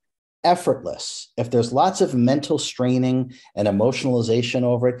actually effortless. If there's lots of mental straining and emotionalization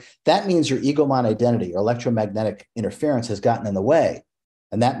over it, that means your ego mind identity or electromagnetic interference has gotten in the way.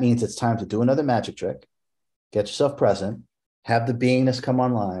 And that means it's time to do another magic trick, get yourself present, have the beingness come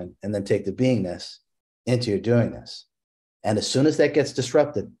online, and then take the beingness into your doingness. And as soon as that gets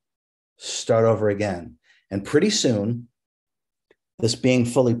disrupted, start over again. And pretty soon, this being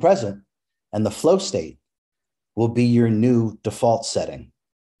fully present and the flow state will be your new default setting.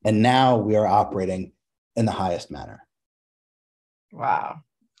 And now we are operating in the highest manner. Wow.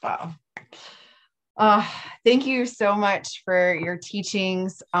 Thank you so much for your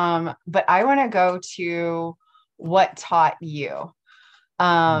teachings. But I want to go to what taught you.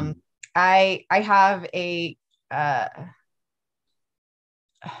 I have an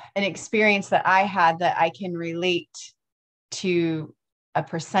experience that I had that I can relate to a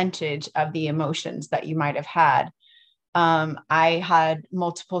percentage of the emotions that you might have had. I had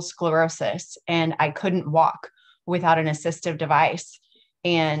multiple sclerosis and I couldn't walk without an assistive device.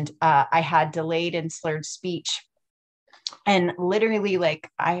 And I had delayed and slurred speech. And literally,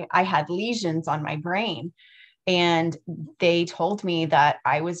 I had lesions on my brain. And they told me that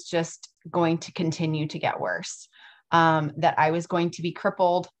I was just going to continue to get worse, that I was going to be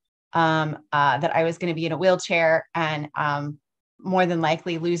crippled, that I was going to be in a wheelchair and more than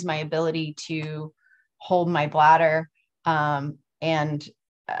likely lose my ability to hold my bladder and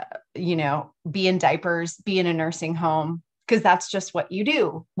be in diapers, be in a nursing home, because that's just what you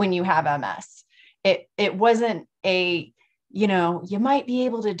do when you have MS. It wasn't you might be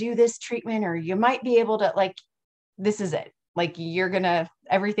able to do this treatment, or you might be able to, this is it.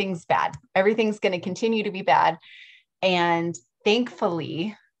 Everything's bad. Everything's going to continue to be bad. And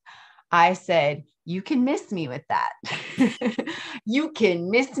thankfully, I said, you can miss me with that. You can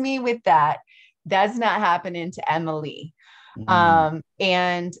miss me with that. That's not happening to Emily.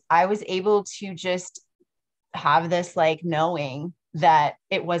 And I was able to just have this knowing that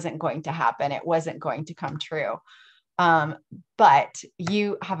it wasn't going to happen. It wasn't going to come true. But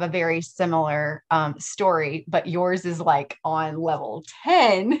you have a very similar story, but yours is on level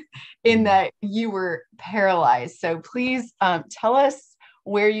 10 in that you were paralyzed. So please tell us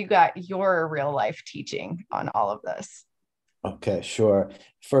where you got your real life teaching on all of this. Okay, sure.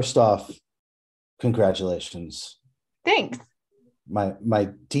 First off, congratulations. Thanks. My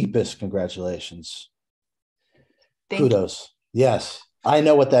deepest congratulations. Thank Kudos. Yes, I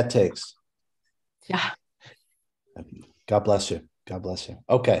know what that takes. Yeah. God bless you. God bless you.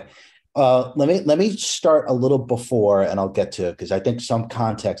 Okay. Let me start a little before, and I'll get to it because I think some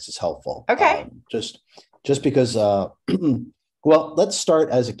context is helpful. Okay. Just because. Well, let's start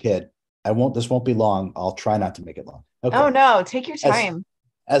as a kid. I won't. This won't be long. I'll try not to make it long. Oh Okay. no, take your As time.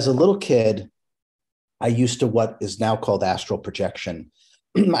 as a little kid, I used to what is now called astral projection.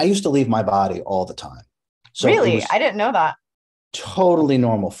 I used to leave my body all the time, so it Really? was I didn't know that. totally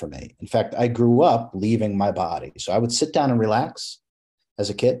normal for me. In fact, I grew up leaving my body, so I would sit down and relax as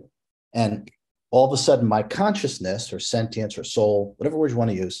a kid. And all of a sudden, my consciousness or sentience or soul, whatever word you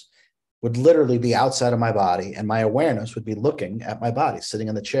want to use, would literally be outside of my body. And my awareness would be looking at my body, sitting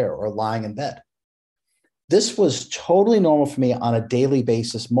in the chair or lying in bed. This was totally normal for me on a daily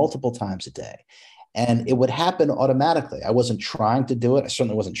basis, multiple times a day. And it would happen automatically. I wasn't trying to do it. I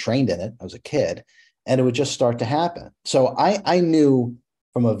certainly wasn't trained in it. I was a kid. And it would just start to happen. So I knew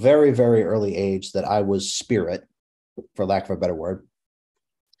from a very, very early age that I was spirit, for lack of a better word,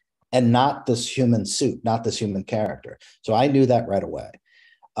 and not this human suit, not this human character. So I knew that right away.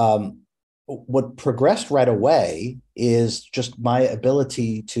 What progressed right away is just my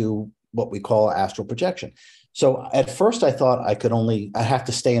ability to what we call astral projection. So at first I thought I have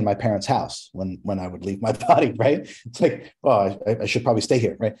to stay in my parents' house when I would leave my body, right? It's like, oh, I should probably stay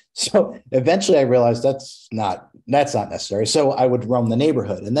here, right? So eventually I realized that's not necessary. So I would roam the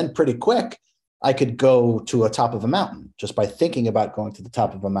neighborhood, and then pretty quick I could go to a top of a mountain just by thinking about going to the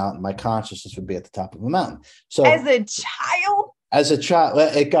top of a mountain. My consciousness would be at the top of a mountain. As So a child? as a child,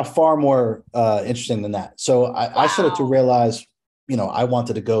 it got far more interesting than that. So I started to Wow. realize, I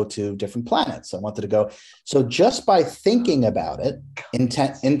wanted to go to different planets. I wanted to go. So just by thinking about it,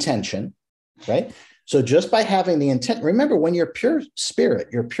 intention, right? So just by having the intent, remember when you're pure spirit,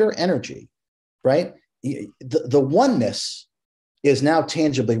 you're pure energy, right? The oneness is now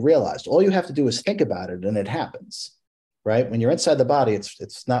tangibly realized. All you have to do is think about it and it happens, right? When you're inside the body,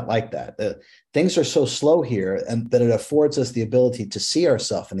 it's not like that. Things are so slow here, and that it affords us the ability to see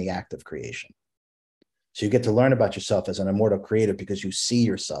ourselves in the act of creation. So you get to learn about yourself as an immortal creator because you see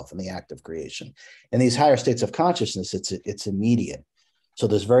yourself in the act of creation. In these higher states of consciousness, it's immediate. So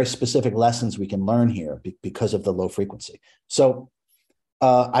there's very specific lessons we can learn here because of the low frequency. So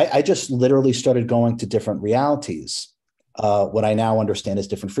I just literally started going to different realities. What I now understand is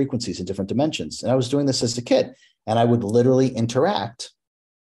different frequencies and different dimensions. And I was doing this as a kid, and I would literally interact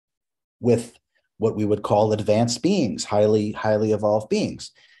with what we would call advanced beings, highly evolved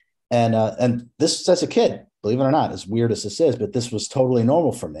beings. And this as a kid, believe it or not, as weird as this is, but this was totally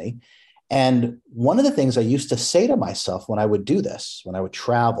normal for me. And one of the things I used to say to myself when I would do this, when I would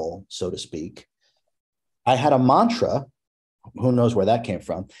travel, so to speak, I had a mantra. Who knows where that came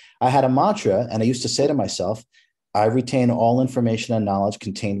from? I had a mantra, and I used to say to myself, I retain all information and knowledge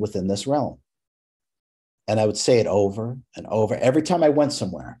contained within this realm. And I would say it over and over. Every time I went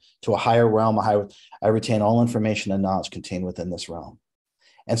somewhere to a higher realm, I retain all information and knowledge contained within this realm.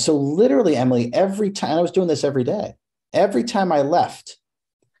 And so literally, Emily, every time, I was doing this every day, every time I left,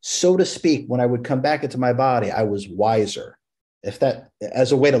 so to speak, when I would come back into my body, I was wiser. If that,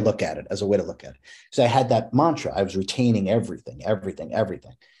 as a way to look at it, So I had that mantra. I was retaining everything, everything,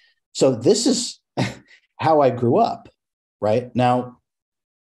 everything. So this is how I grew up, right? Now,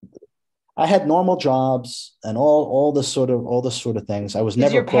 I had normal jobs and all the sort of things. I was Did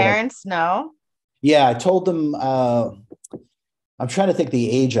never your quote. parents know? Yeah, I told them. I'm trying to think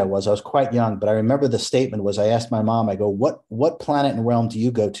the age I was. I was quite young, but I remember the statement was, I asked my mom, I go, what planet and realm do you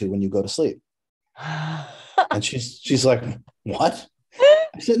go to when you go to sleep? And she's like, what?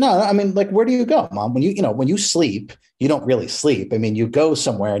 I said, no, I mean, like, where do you go, Mom? When you sleep, you don't really sleep. I mean, you go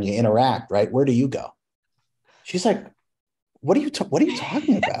somewhere and you interact, right? Where do you go? She's like, what are you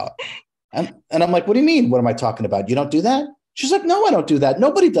talking about? And I'm like, what do you mean? What am I talking about? You don't do that? She's like, no, I don't do that.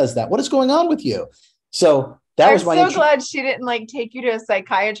 Nobody does that. What is going on with you? So that I'm was my so glad she didn't take you to a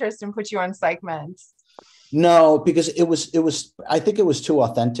psychiatrist and put you on psych meds. No, because I think it was too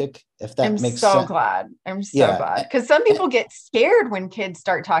authentic, if I'm that makes so sense. glad. I'm so Yeah. glad. Because some people get scared when kids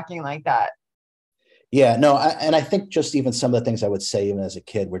start talking like that. Yeah, no, and I think just even some of the things I would say even as a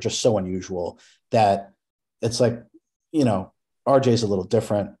kid were just so unusual that it's like, RJ's a little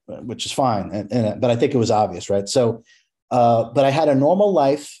different, which is fine. But I think it was obvious, right? So, but I had a normal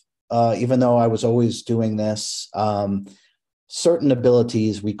life, even though I was always doing this. Certain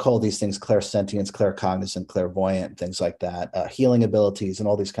abilities, we call these things clairsentience, claircognizant, clairvoyant, things like that, healing abilities and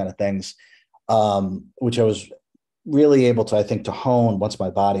all these kind of things, which I was really able to, I think, to hone once my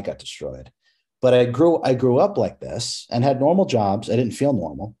body got destroyed. But I grew up like this and had normal jobs. I didn't feel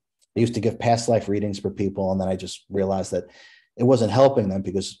normal. I used to give past life readings for people. And then I just realized that, it wasn't helping them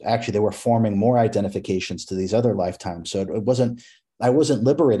because actually they were forming more identifications to these other lifetimes. So I wasn't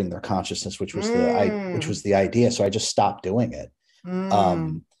liberating their consciousness, which was the idea. So I just stopped doing it.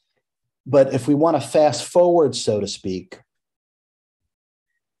 But if we want to fast forward, so to speak,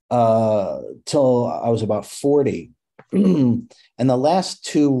 till I was about 40, and the last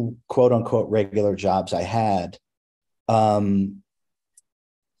two quote unquote regular jobs I had, I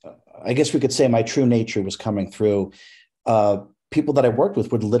guess we could say my true nature was coming through. People that I worked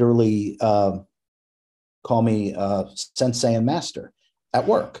with would literally call me sensei and master at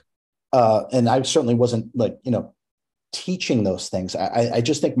work. And I certainly wasn't like, teaching those things. I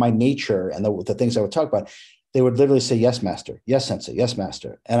just think my nature and the things I would talk about, they would literally say, yes, master, yes, sensei, yes,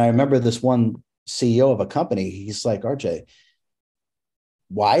 master. And I remember this one CEO of a company, he's like, RJ,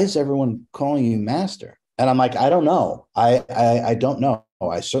 why is everyone calling you master? And I'm like, I don't know. I don't know.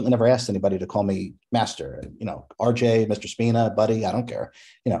 I certainly never asked anybody to call me master, RJ, Mr. Spina, buddy, I don't care.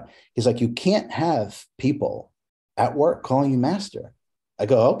 He's like, you can't have people at work calling you master. I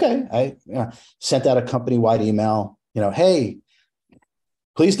go, okay. I sent out a company-wide email, hey,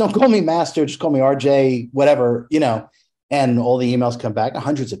 please don't call me master, just call me RJ, whatever, and all the emails come back,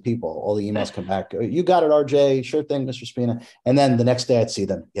 hundreds of people, all the emails come back. You got it, RJ, sure thing, Mr. Spina. And then the next day I'd see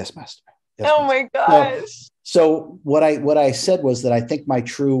them, yes, master. Yes, oh master. My gosh. So what I said was that I think my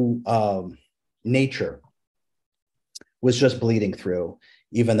true nature was just bleeding through,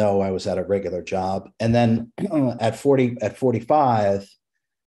 even though I was at a regular job. And then at 45,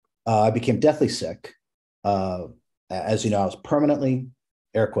 I became deathly sick. As you know, I was permanently,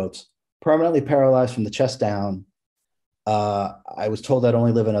 air quotes, permanently paralyzed from the chest down. I was told I'd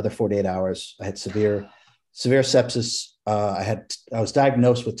only live another 48 hours. I had severe sepsis. I was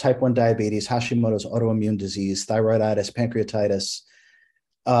diagnosed with type 1 diabetes, Hashimoto's autoimmune disease, thyroiditis, pancreatitis,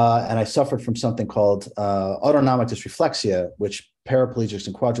 and I suffered from something called autonomic dysreflexia, which paraplegics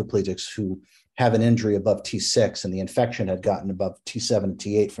and quadriplegics who have an injury above T6 and the infection had gotten above T7 and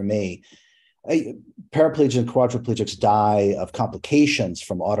T8 for me. Paraplegics and quadriplegics die of complications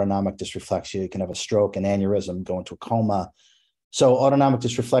from autonomic dysreflexia. You can have a stroke, an aneurysm, go into a coma. So autonomic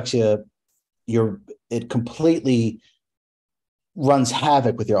dysreflexia, it completely runs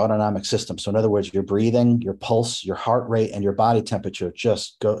havoc with your autonomic system. So in other words, your breathing, your pulse, your heart rate, and your body temperature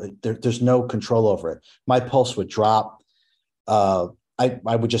just go, there's no control over it. My pulse would drop. I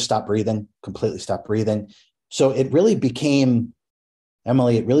would just stop breathing, completely stop breathing. So it really became,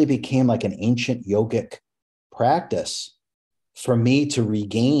 Emily, it really became like an ancient yogic practice for me to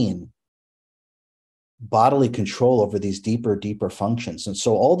regain bodily control over these deeper functions. And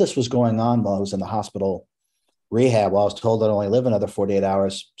so all this was going on while I was in the hospital rehab, while I was told I'd only live another 48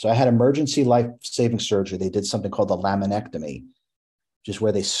 hours. So I had emergency life-saving surgery. They did something called the laminectomy, which is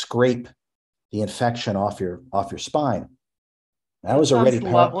where they scrape the infection off your spine. I was already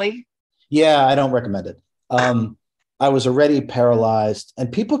lovely. Yeah, I don't recommend it. I was already paralyzed,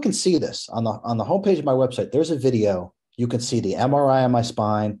 and people can see this on the homepage of my website. There's a video. You can see the MRI on my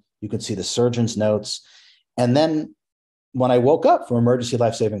spine. You can see the surgeon's notes. And then when I woke up from emergency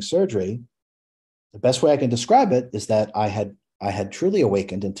life-saving surgery, the best way I can describe it is that I had truly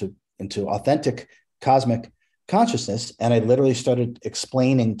awakened into authentic cosmic consciousness, and I literally started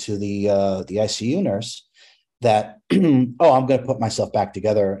explaining to the ICU nurse that, I'm going to put myself back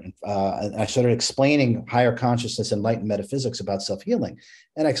together. And I started explaining higher consciousness, enlightened metaphysics about self-healing.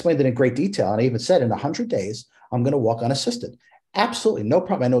 And I explained it in great detail. And I even said, in 100 days, I'm going to walk unassisted. Absolutely, no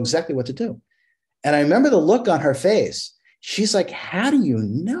problem. I know exactly what to do. And I remember the look on her face. She's like, how do you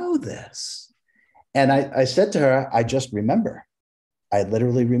know this? And I said to her, I just remember. I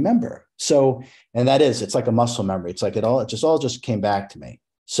literally remember. So, and it's like a muscle memory. It's like it all just came back to me.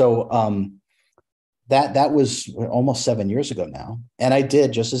 So, that was almost 7 years ago now. And I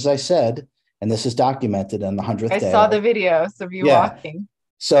did, just as I said, and this is documented on the 100th day. I saw the videos of you walking.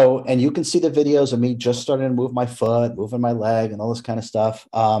 So, and you can see the videos of me just starting to move my foot, moving my leg and all this kind of stuff.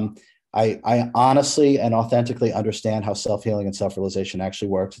 I honestly and authentically understand how self-healing and self-realization actually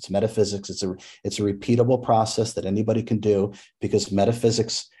works. It's metaphysics. It's a repeatable process that anybody can do, because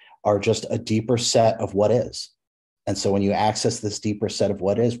metaphysics are just a deeper set of what is. And so when you access this deeper set of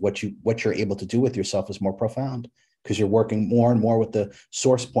what is, what you're able to do with yourself is more profound, because you're working more and more with the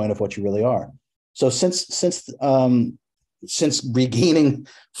source point of what you really are. So since regaining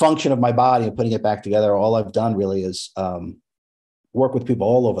function of my body and putting it back together, all I've done really is work with people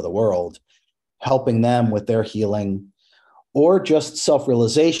all over the world, helping them with their healing, or just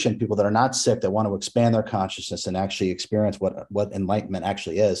self-realization, people that are not sick, that want to expand their consciousness and actually experience what enlightenment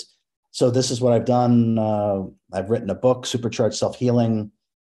actually is. So this is what I've done. I've written a book, Supercharged Self-Healing.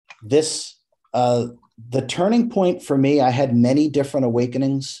 This the turning point for me, I had many different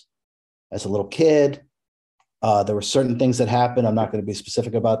awakenings as a little kid. There were certain things that happened. I'm not going to be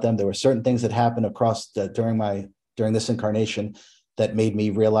specific about them. There were certain things that happened during this incarnation that made me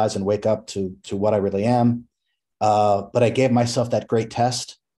realize and wake up to what I really am. But I gave myself that great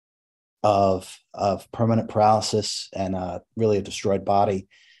test of permanent paralysis and really a destroyed body.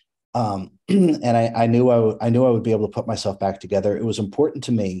 And I knew I would be able to put myself back together. It was important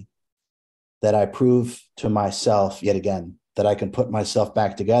to me that I prove to myself yet again that I can put myself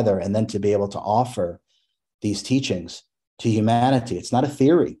back together, and then to be able to offer these teachings to humanity. It's not a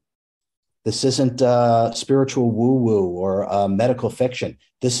theory. This isn't spiritual woo-woo or medical fiction.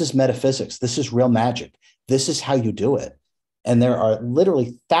 This is metaphysics. This is real magic. This is how you do it. And there are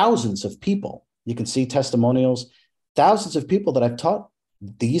literally thousands of people. You can see testimonials, thousands of people that I've taught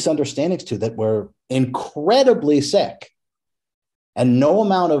these understandings to that were incredibly sick. And no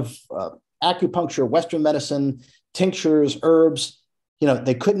amount of acupuncture, Western medicine, tinctures, herbs,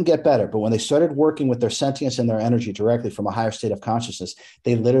 they couldn't get better. But when they started working with their sentience and their energy directly from a higher state of consciousness,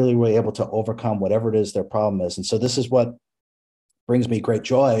 they literally were able to overcome whatever it is their problem is. And so this is what brings me great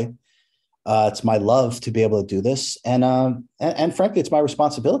joy. It's my love to be able to do this. And frankly, it's my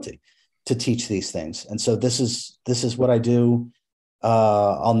responsibility to teach these things. And so this is what I do.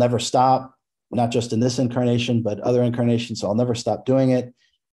 I'll never stop, not just in this incarnation, but other incarnations. So I'll never stop doing it.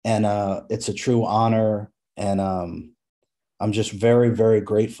 And it's a true honor. And I'm just very, very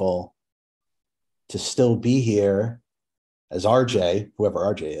grateful to still be here as RJ, whoever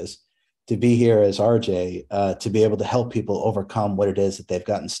RJ is, to be here as RJ, to be able to help people overcome what it is that they've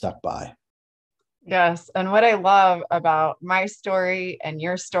gotten stuck by. Yes. And what I love about my story and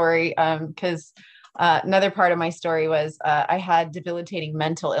your story, because another part of my story was I had debilitating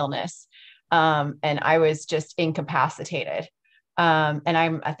mental illness, and I was just incapacitated. And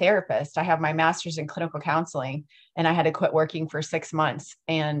I'm a therapist. I have my master's in clinical counseling, and I had to quit working for 6 months.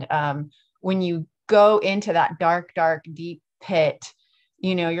 And when you go into that dark, dark, deep pit,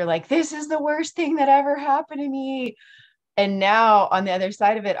 you're like, this is the worst thing that ever happened to me. And now on the other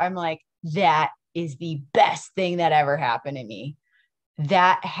side of it, I'm like, that is the best thing that ever happened to me.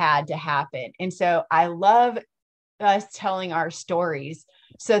 That had to happen. And so I love us telling our stories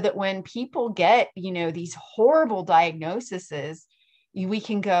so that when people get, these horrible diagnoses, we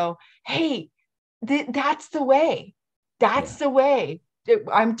can go, hey, that's the way. That's the way.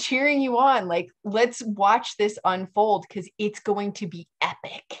 I'm cheering you on. Like, let's watch this unfold because it's going to be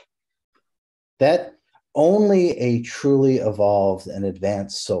epic. That only a truly evolved and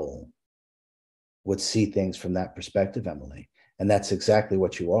advanced soul would see things from that perspective, Emily. And that's exactly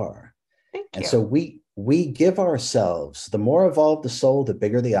what you are. Thank you. And so we give ourselves, the more evolved the soul, the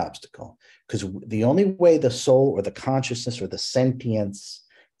bigger the obstacle. Because the only way the soul or the consciousness or the sentience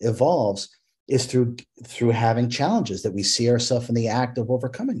evolves is through having challenges that we see ourselves in the act of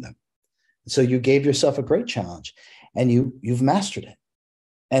overcoming them. So you gave yourself a great challenge, and you've mastered it.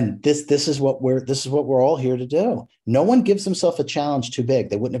 And this is what we're all here to do. No one gives themselves a challenge too big.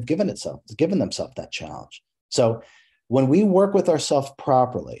 They wouldn't have given themselves that challenge. So when we work with ourselves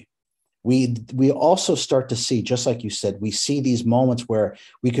properly, we also start to see, just like you said, we see these moments where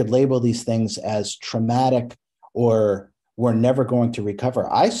we could label these things as traumatic or we're never going to recover.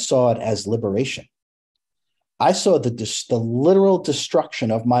 I saw it as liberation. I saw the literal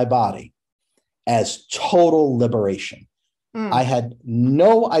destruction of my body as total liberation. I had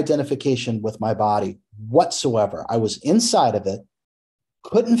no identification with my body whatsoever. I was inside of it,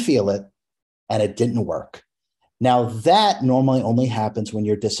 couldn't feel it, and it didn't work. Now, that normally only happens when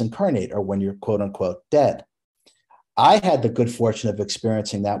you're disincarnate or when you're quote unquote dead. I had the good fortune of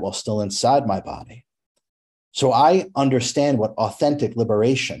experiencing that while still inside my body. So I understand what authentic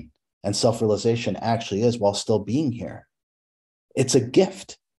liberation and self-realization actually is while still being here. It's a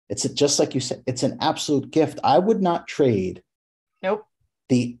gift. It's just like you said, it's an absolute gift. I would not trade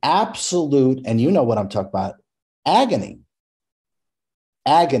the absolute, and you know what I'm talking about, agony.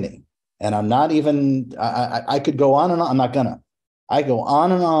 And I'm not even, I could go on and on. I'm not gonna. I go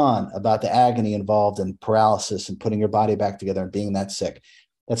on and on about the agony involved in paralysis and putting your body back together and being that sick.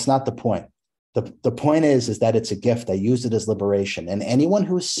 That's not the point. The point is that it's a gift. I use it as liberation. And anyone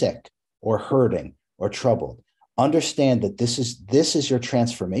who is sick or hurting or troubled, understand that this is your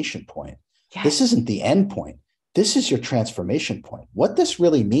transformation point. Yes. This isn't the end point. This is your transformation point. What this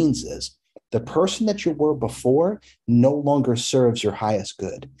really means is the person that you were before no longer serves your highest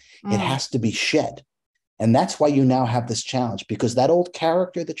good. It has to be shed. And that's why you now have this challenge, because that old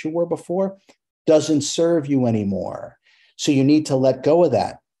character that you were before doesn't serve you anymore. So you need to let go of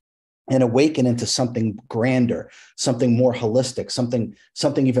that and awaken into something grander, something more holistic,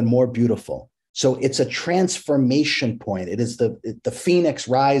 something even more beautiful. So it's a transformation point. It is the phoenix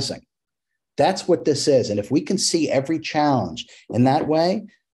rising. That's what this is. And if we can see every challenge in that way,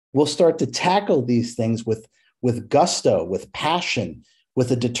 we'll start to tackle these things with gusto, with passion,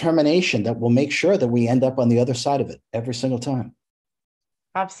 with a determination that will make sure that we end up on the other side of it every single time.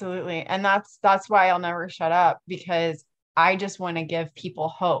 Absolutely. And that's why I'll never shut up, because I just want to give people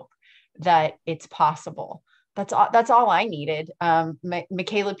hope that it's possible. That's all I needed.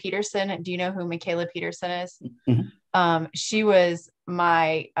 Michaela Peterson. Do you know who Michaela Peterson is? Mm-hmm. She was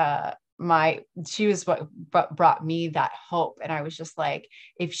she was what brought me that hope. And I was just like,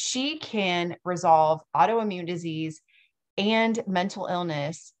 if she can resolve autoimmune disease and mental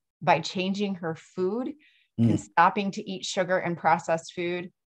illness by changing her food and stopping to eat sugar and processed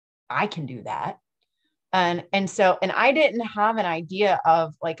food, I can do that. And I didn't have an idea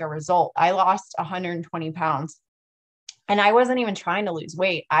of like a result. I lost 120 pounds and I wasn't even trying to lose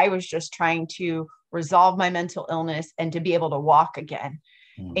weight. I was just trying to resolve my mental illness and to be able to walk again.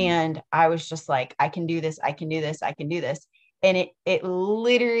 Mm-hmm. And I was just like, I can do this. I can do this. I can do this. And it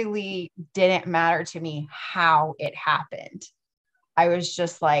literally didn't matter to me how it happened. I was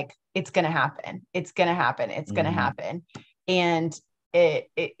just like, it's going to happen. It's going to happen. It's going to happen. And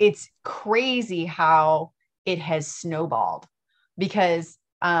it's crazy how it has snowballed, because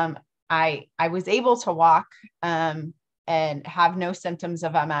I was able to walk and have no symptoms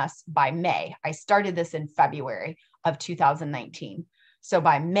of MS by May. I started this in February of 2019. So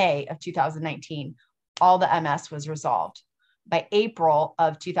by May of 2019, all the MS was resolved. By April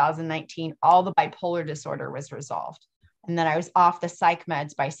of 2019, all the bipolar disorder was resolved. And then I was off the psych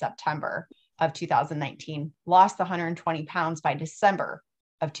meds by September of 2019, lost the 120 pounds by December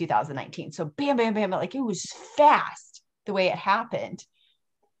of 2019. So bam, bam, bam, like it was fast the way it happened.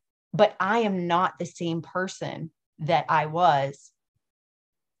 But I am not the same person that I was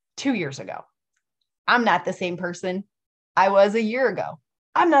 2 years ago. I'm not the same person I was a year ago.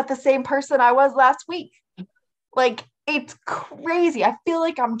 I'm not the same person I was last week. Like, it's crazy. I feel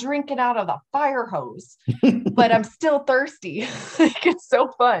like I'm drinking out of the fire hose, but I'm still thirsty. Like, it's so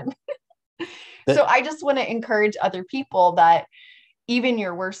fun. So I just want to encourage other people that even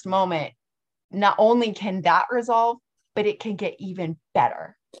your worst moment, not only can that resolve, but it can get even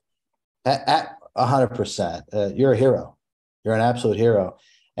better. At 100%. You're a hero. You're an absolute hero.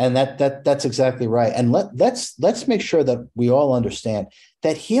 And that's exactly right. And let's make sure that we all understand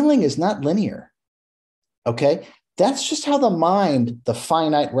that healing is not linear. Okay. That's just how the mind, the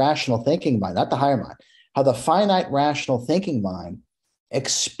finite rational thinking mind, not the higher mind, how the finite rational thinking mind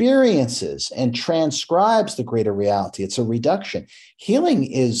experiences and transcribes the greater reality. It's a reduction. Healing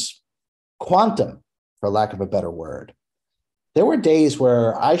is quantum, for lack of a better word. There were days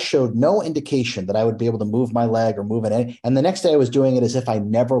where I showed no indication that I would be able to move my leg or move it. And the next day I was doing it as if I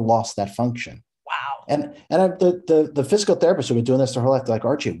never lost that function. Wow. And the physical therapist who had been doing this their whole life, they're like,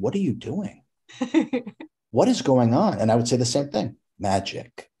 RJ, what are you doing? What is going on? And I would say the same thing.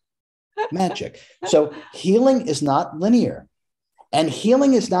 Magic. So healing is not linear. And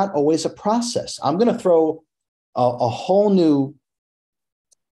healing is not always a process. I'm going to throw a whole new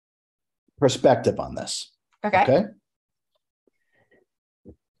perspective on this. Okay?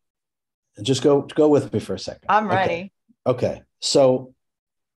 Just go with me for a second. I'm ready. Okay. So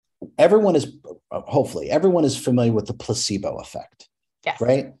hopefully everyone is familiar with the placebo effect. Yes.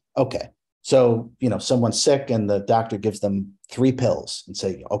 Right? Okay. So, someone's sick and the doctor gives them 3 pills and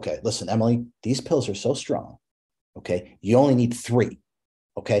say, okay, listen, Emily, these pills are so strong. Okay. You only need 3.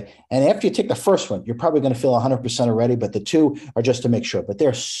 Okay. And after you take the first one, you're probably going to feel 100% already, but the 2 are just to make sure, but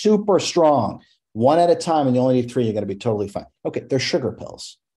they're super strong. 1 at a time, and you only need 3, you're going to be totally fine. Okay. They're sugar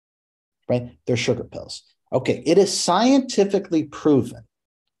pills, right? They're sugar pills. Okay. It is scientifically proven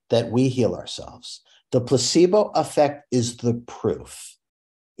that we heal ourselves. The placebo effect is the proof.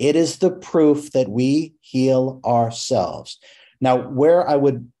 It is the proof that we heal ourselves. Now, where I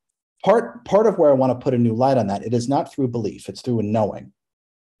would part of where I want to put a new light on that, it is not through belief, it's through a knowing.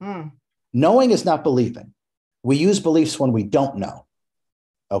 Knowing is not believing. We use beliefs when we don't know.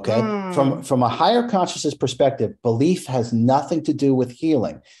 Okay. From a higher consciousness perspective, belief has nothing to do with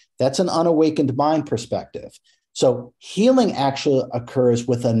healing. That's an unawakened mind perspective. So healing actually occurs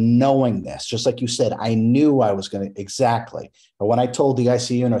with a knowingness, just like you said, I knew I was going to exactly. Or when I told the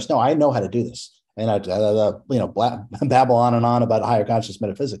ICU nurse, no, I know how to do this. And I babble on and on about higher conscious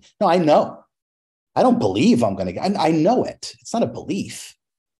metaphysics. No, I know. I don't believe I'm going to get, I know it. It's not a belief.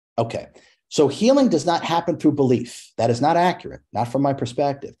 Okay. So healing does not happen through belief. That is not accurate, not from my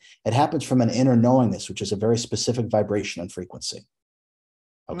perspective. It happens from an inner knowingness, which is a very specific vibration and frequency.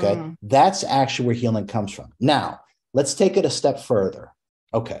 Okay. That's actually where healing comes from. Now, let's take it a step further.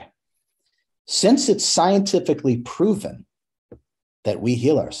 Okay. Since it's scientifically proven that we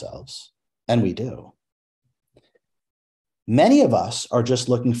heal ourselves, and we do, many of us are just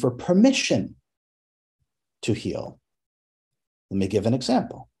looking for permission to heal. Let me give an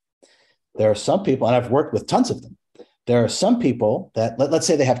example. There are some people, and I've worked with tons of them. There are some people that, let's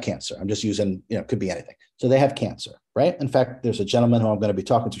say they have cancer. I'm just using, could be anything. So they have cancer, right? In fact, there's a gentleman who I'm going to be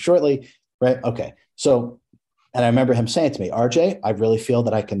talking to shortly, right? Okay. So, and I remember him saying to me, RJ, I really feel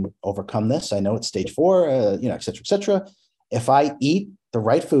that I can overcome this. I know it's stage 4, et cetera, et cetera. If I eat the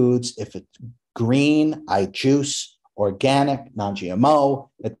right foods, if it's green, I juice, organic, non-GMO,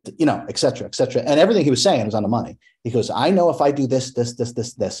 et cetera, et cetera. And everything he was saying was on the money. He goes, I know if I do this,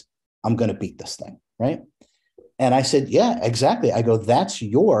 I'm going to beat this thing, right? And I said, yeah, exactly. I go, that's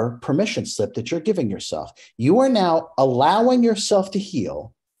your permission slip that you're giving yourself. You are now allowing yourself to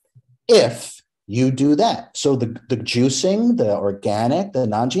heal if you do that. So the juicing, the organic, the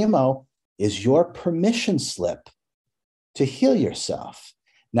non-GMO is your permission slip to heal yourself.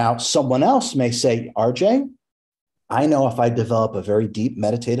 Now, someone else may say, RJ, I know if I develop a very deep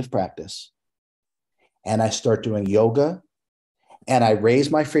meditative practice and I start doing yoga and I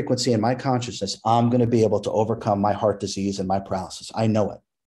raise my frequency and my consciousness, I'm going to be able to overcome my heart disease and my paralysis. I know it.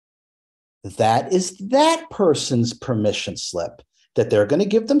 That is that person's permission slip that they're going to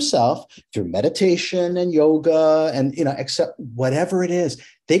give themselves through meditation and yoga and, except whatever it is.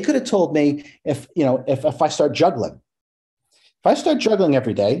 They could have told me if I start juggling, if I start juggling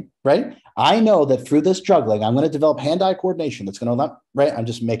every day, right? I know that through this juggling, I'm going to develop hand-eye coordination. That's going to, right? I'm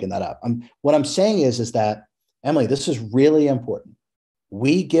just making that up. What I'm saying is that, Emily, this is really important.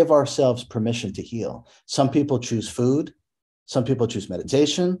 We give ourselves permission to heal. Some people choose food. Some people choose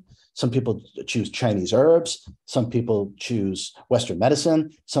meditation. Some people choose Chinese herbs. Some people choose Western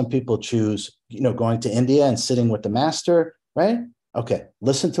medicine. Some people choose, going to India and sitting with the master, right? Okay,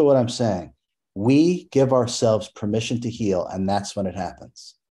 listen to what I'm saying. We give ourselves permission to heal, and that's when it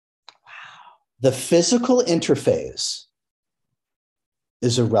happens. Wow. The physical interface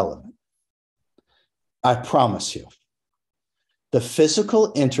is irrelevant. I promise you. The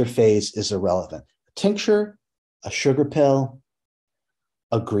physical interface is irrelevant. A tincture, a sugar pill,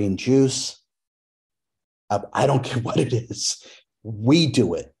 a green juice. I don't care what it is. We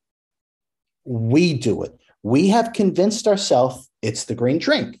do it. We do it. We have convinced ourselves it's the green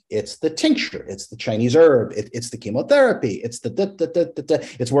drink, it's the tincture, it's the Chinese herb, it's the chemotherapy, it's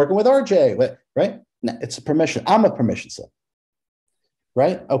it's working with RJ, right? No, it's a permission. I'm a permission slip,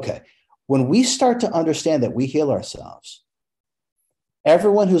 right? Okay. When we start to understand that we heal ourselves,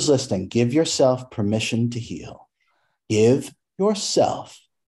 everyone who's listening, give yourself permission to heal. Give yourself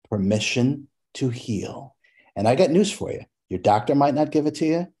permission to heal. And I got news for you. Your doctor might not give it to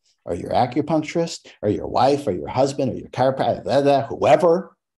you, or your acupuncturist, or your wife, or your husband, or your chiropractor,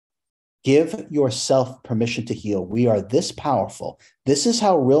 whoever. Give yourself permission to heal. We are this powerful. This is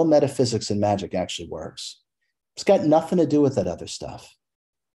how real metaphysics and magic actually works. It's got nothing to do with that other stuff.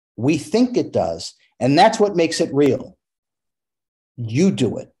 We think it does, and that's what makes it real. You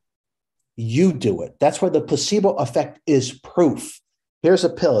do it. You do it. That's where the placebo effect is proof. Here's a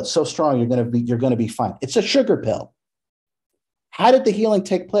pill. It's so strong, you're going to be fine. It's a sugar pill. How did the healing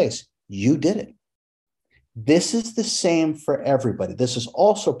take place? You did it. This is the same for everybody. This is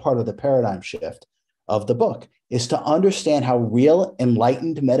also part of the paradigm shift of the book, is to understand how real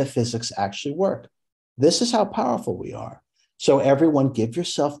enlightened metaphysics actually work. This is how powerful we are. So everyone, give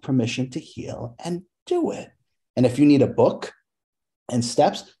yourself permission to heal and do it. And if you need a book and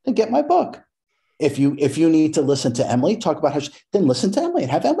steps, then get my book. If you need to listen to Emily talk about how then listen to Emily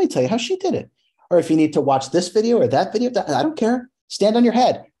and have Emily tell you how she did it. Or if you need to watch this video or that video, I don't care. Stand on your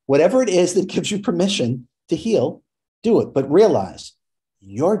head. Whatever it is that gives you permission to heal, do it. But realize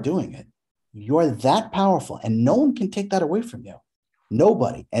you're doing it. You're that powerful, and no one can take that away from you.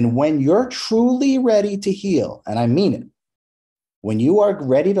 Nobody. And when you're truly ready to heal, and I mean it, when you are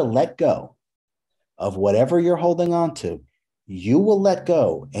ready to let go of whatever you're holding on to, you will let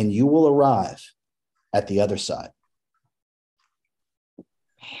go and you will arrive at the other side.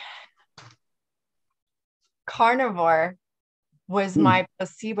 Carnivore was my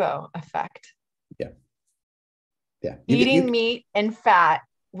placebo effect. Yeah. Yeah. Eating meat and fat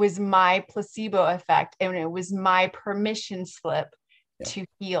was my placebo effect, and it was my permission slip to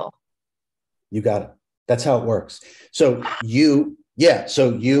heal. You got it. That's how it works. So for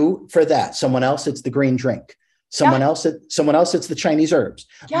that, someone else, it's the green drink. Someone else, it's the Chinese herbs.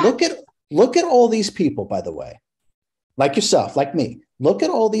 Yeah. Look at all these people, by the way, like yourself, like me. Look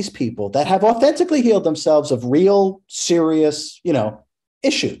at all these people that have authentically healed themselves of real serious,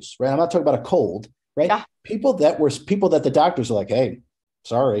 issues, right? I'm not talking about a cold, right? Yeah. People that the doctors are like, hey,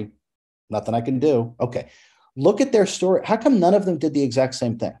 sorry, Nothing I can do. Okay. Look at their story. How come none of them did the exact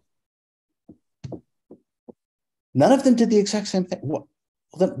same thing? None of them did the exact same thing. Well,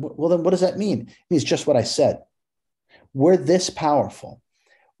 then what does that mean? It means just what I said. We're this powerful.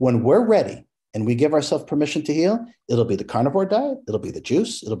 When we're ready and we give ourselves permission to heal, it'll be the carnivore diet, it'll be the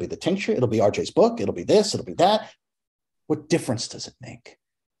juice, it'll be the tincture, it'll be RJ's book, it'll be this, it'll be that. What difference does it make?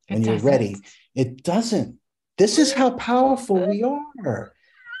 When you're ready, it doesn't. This is how powerful we are.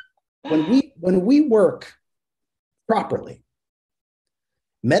 When we work properly,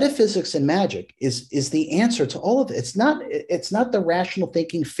 metaphysics and magic is the answer to all of it. It's not the rational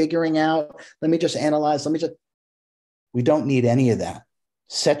thinking, figuring out, let me just analyze, we don't need any of that.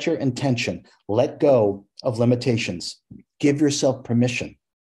 Set your intention, let go of limitations, give yourself permission.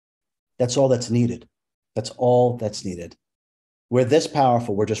 That's all that's needed. That's all that's needed. We're this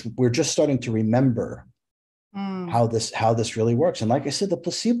powerful. We're just starting to remember how this really works. And like I said, the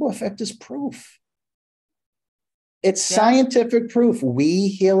placebo effect is proof. It's scientific proof. We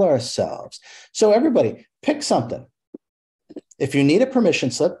heal ourselves. So everybody, pick something. If you need a permission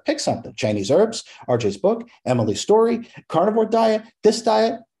slip, pick something. Chinese herbs, RJ's book, Emily's story, carnivore diet, this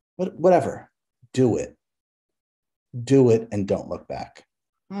diet, whatever. Do it. Do it and don't look back.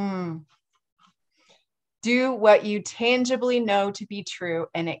 Do what you tangibly know to be true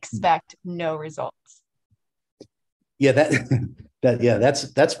and expect no results. Yeah,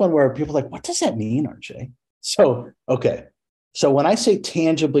 that's one where people are like, what does that mean, RJ? So, okay. So when I say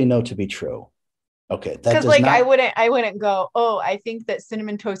tangibly know to be true, okay, that does like not... I wouldn't go, oh, I think that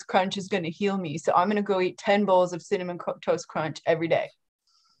cinnamon toast crunch is going to heal me, so I'm going to go eat 10 bowls of cinnamon toast crunch every day.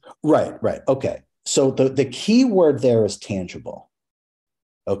 Right. Okay. So the key word there is tangible.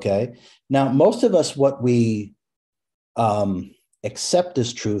 Okay. Now, most of us, what we accept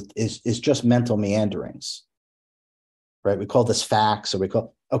as truth is just mental meanderings, right? We call this facts,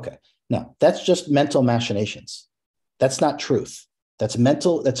 okay. No, that's just mental machinations. That's not truth. That's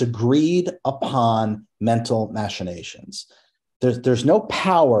agreed upon mental machinations. There's no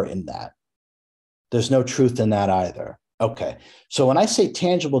power in that. There's no truth in that either. Okay. So when I say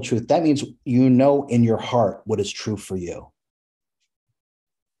tangible truth, that means you know in your heart what is true for you.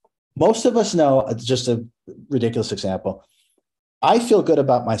 Most of us know, just a ridiculous example, I feel good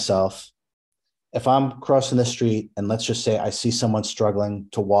about myself if I'm crossing the street and let's just say I see someone struggling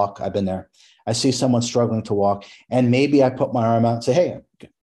to walk. I've been there. I see someone struggling to walk, and maybe I put my arm out and say, hey,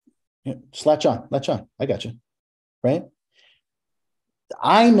 just latch on. I got you. Right?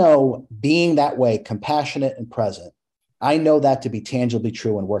 I know being that way, compassionate and present, I know that to be tangibly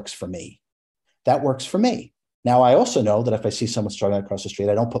true and works for me. That works for me. Now, I also know that if I see someone struggling across the street,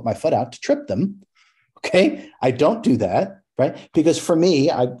 I don't put my foot out to trip them. Okay. I don't do that. Right. Because for me,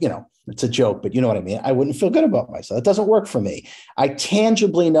 it's a joke, but you know what I mean? I wouldn't feel good about myself. It doesn't work for me. I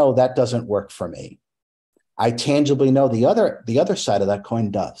tangibly know that doesn't work for me. I tangibly know the other side of that coin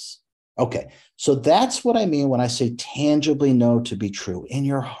does. Okay. So that's what I mean when I say tangibly know to be true in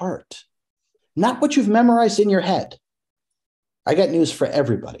your heart, not what you've memorized in your head. I got news for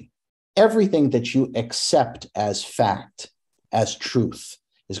everybody. Everything that you accept as fact, as truth,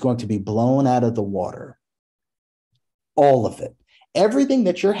 is going to be blown out of the water. All of it. Everything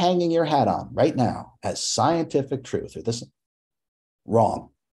that you're hanging your hat on right now as scientific truth, or this, wrong.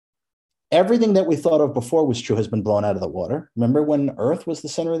 Everything that we thought of before was true has been blown out of the water. Remember when Earth was the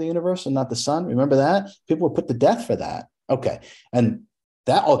center of the universe and not the sun? Remember that? People were put to death for that. Okay. And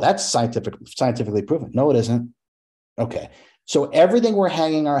that's scientifically proven. No, it isn't. Okay. So everything we're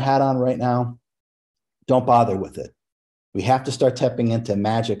hanging our hat on right now, don't bother with it. We have to start tapping into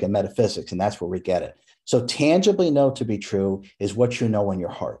magic and metaphysics, and that's where we get it. So tangibly know to be true is what you know in your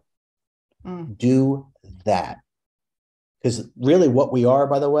heart. Do that. Because really what we are,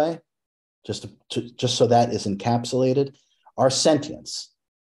 by the way, just so that is encapsulated, our sentience,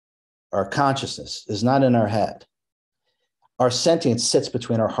 our consciousness is not in our head. Our sentience sits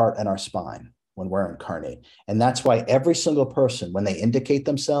between our heart and our spine when we're incarnate. And that's why every single person, when they indicate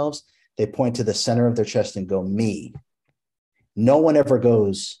themselves, they point to the center of their chest and go, me. No one ever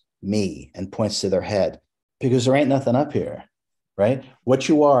goes, me, and points to their head, because there ain't nothing up here, right? What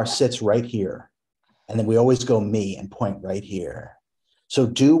you are sits right here. And then we always go, me, and point right here. So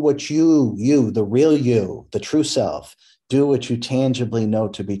do what you, the real you, the true self, do what you tangibly know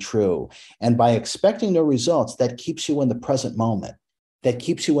to be true. And by expecting no results, that keeps you in the present moment. That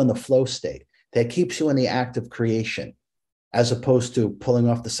keeps you in the flow state. That keeps you in the act of creation, as opposed to pulling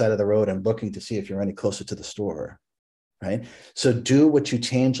off the side of the road and looking to see if you're any closer to the store, right? So do what you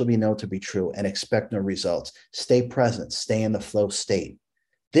tangibly know to be true and expect no results. Stay present, stay in the flow state.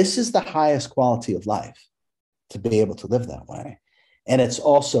 This is the highest quality of life, to be able to live that way. And it's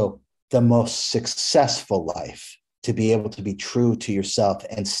also the most successful life to be able to be true to yourself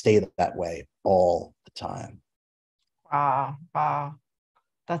and stay that way all the time. Wow. Wow.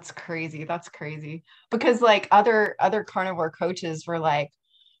 That's crazy. That's crazy. Because like other carnivore coaches were like,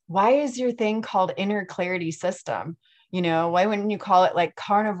 why is your thing called inner clarity system? You know, why wouldn't you call it like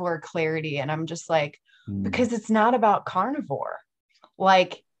carnivore clarity? And I'm just like, because it's not about carnivore.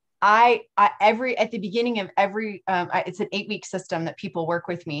 Like at the beginning of every, it's an 8-week system that people work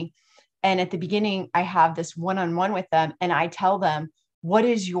with me. And at the beginning, I have this one-on-one with them and I tell them, what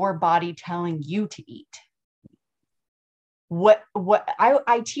is your body telling you to eat? What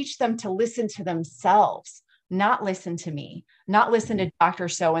I teach them to listen to themselves, not listen to me, not listen to Dr.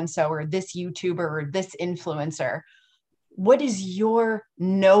 So-and-so or this YouTuber or this influencer. What is your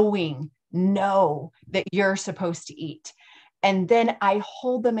knowing know that you're supposed to eat? And then I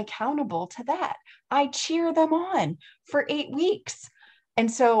hold them accountable to that. I cheer them on for 8 weeks.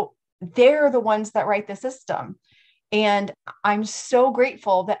 And so they're the ones that write the system. And I'm so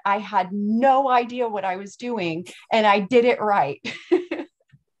grateful that I had no idea what I was doing and I did it right.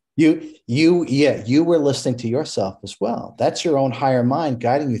 You were listening to yourself as well. That's your own higher mind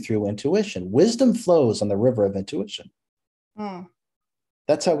guiding you through intuition. Wisdom flows on the river of intuition.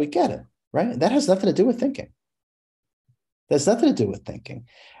 That's how we get it, right? That has nothing to do with thinking. That's nothing to do with thinking.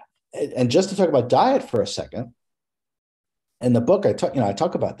 And just to talk about diet for a second, in the book, I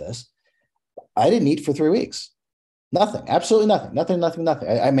talk about this. I didn't eat for 3 weeks. Nothing, absolutely nothing, nothing.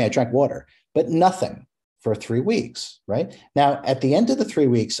 I mean, I drank water, but nothing for 3 weeks, right? Now, at the end of the 3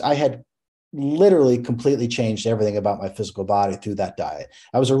 weeks, I had literally completely changed everything about my physical body through that diet.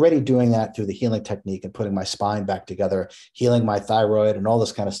 I was already doing that through the healing technique and putting my spine back together, healing my thyroid and all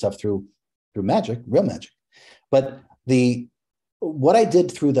this kind of stuff through magic, real magic. But what I did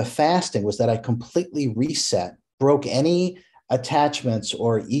through the fasting was that I completely reset, broke any attachments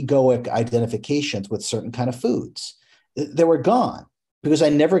or egoic identifications with certain kind of foods. They were gone because I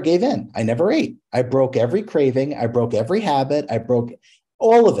never gave in. I never ate. I broke every craving. I broke every habit. I broke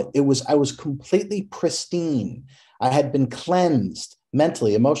all of it. I was completely pristine. I had been cleansed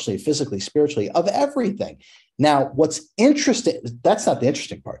mentally, emotionally, physically, spiritually, of everything. Now, what's interesting, that's not the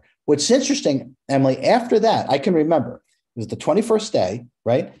interesting part. What's interesting, Emily, after that, I can remember, it was the 21st day,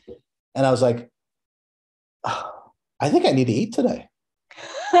 right? And I was like, oh, I think I need to eat today.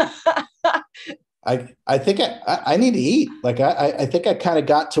 I think I need to eat. Like, I think I kind of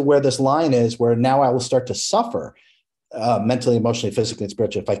got to where this line is where now I will start to suffer mentally, emotionally, physically, and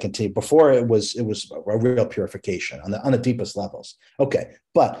spiritually if I continue. Before it was a real purification on the deepest levels. Okay.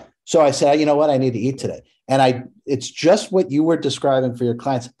 But so I said, you know what? I need to eat today. And it's just what you were describing for your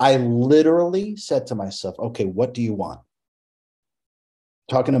clients. I literally said to myself, okay, what do you want?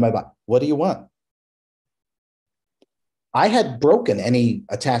 Talking to my body, what do you want? I had broken any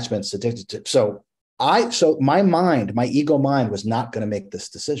attachments addicted to. So my mind, my ego mind was not going to make this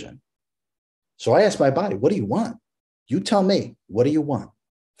decision. So I asked my body, what do you want? You tell me, what do you want?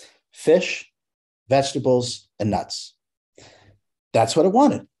 Fish, vegetables, and nuts. That's what it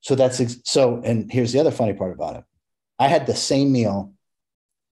wanted. And here's the other funny part about it. I had the same meal.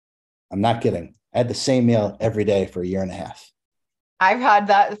 I'm not kidding. I had the same meal every day for 1.5 years. I've had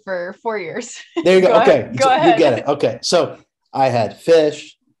that for 4 years. There you go. Okay. Go ahead. You get it. Okay. So I had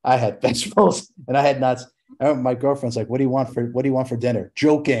fish, I had vegetables, and I had nuts. My girlfriend's like, what do you want for dinner?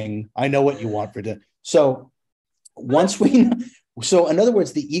 Joking. I know what you want for dinner. So in other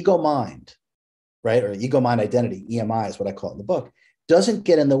words, the ego mind, right? Or ego mind identity, EMI is what I call it in the book, doesn't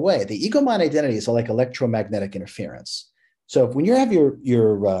get in the way. The ego mind identity is like electromagnetic interference. So when you have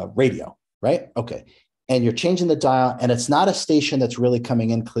your radio, right? Okay. And you're changing the dial and it's not a station that's really coming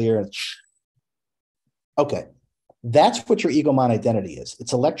in clear. Okay. That's what your ego mind identity is.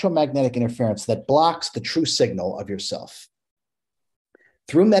 It's electromagnetic interference that blocks the true signal of yourself.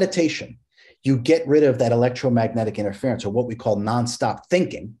 Through meditation, you get rid of that electromagnetic interference, or what we call nonstop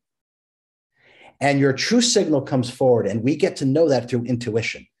thinking. And your true signal comes forward, and we get to know that through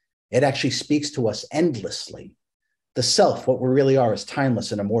intuition. It actually speaks to us endlessly. The self, what we really are, is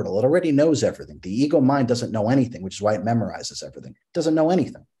timeless and immortal. It already knows everything. The ego mind doesn't know anything, which is why it memorizes everything. It doesn't know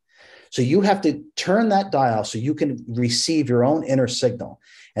anything. So you have to turn that dial so you can receive your own inner signal.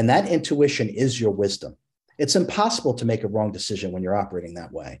 And that intuition is your wisdom. It's impossible to make a wrong decision when you're operating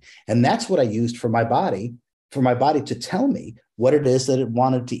that way. And that's what I used for my body to tell me what it is that it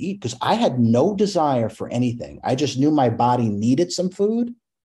wanted to eat, because I had no desire for anything. I just knew my body needed some food.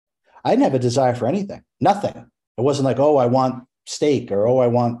 I didn't have a desire for anything, nothing. It wasn't like, oh, I want steak, or, oh, I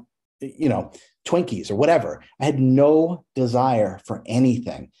want, Twinkies or whatever. I had no desire for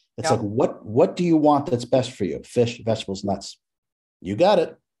anything. It's like, what do you want that's best for you? Fish, vegetables, nuts. You got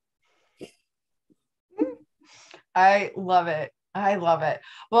it. I love it. I love it.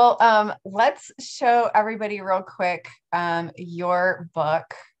 Well, let's show everybody real quick, your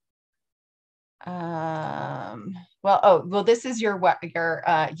book. This is your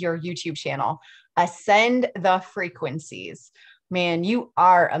YouTube channel, Ascend the Frequencies. Man, you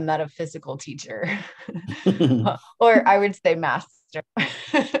are a metaphysical teacer, or I would say master,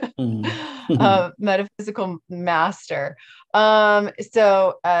 metaphysical master.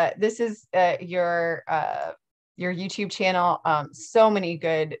 This is your YouTube channel. So many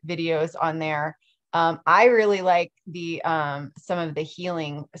good videos on there. I really like the some of the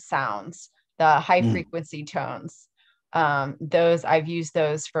healing sounds, the high frequency tones. I've used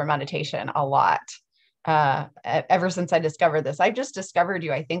those for meditation a lot. Ever since I discovered this. I just discovered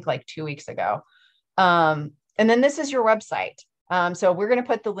you, I think like 2 weeks ago. And then this is your website. So we're going to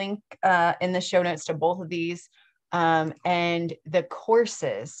put the link in the show notes to both of these, and the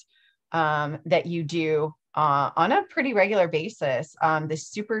courses that you do on a pretty regular basis, the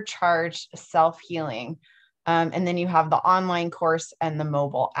supercharged self-healing. And then you have the online course and the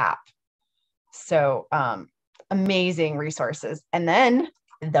mobile app. So amazing resources. And then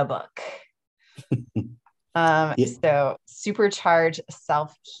the book. So supercharge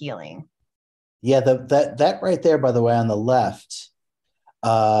self-healing. Yeah, that right there, by the way, on the left,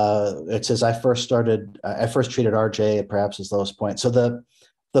 it says I first treated RJ at perhaps his lowest point. So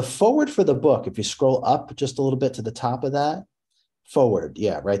the forward for the book, if you scroll up just a little bit to the top of that, forward,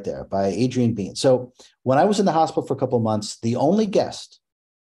 yeah, right there, by Adrian Bean. So when I was in the hospital for a couple of months, the only guest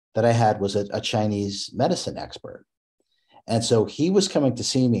that I had was a Chinese medicine expert. And so he was coming to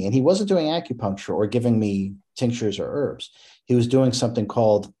see me, and he wasn't doing acupuncture or giving me tinctures or herbs. He was doing something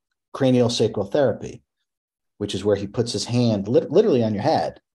called cranial sacral therapy, which is where he puts his hand literally on your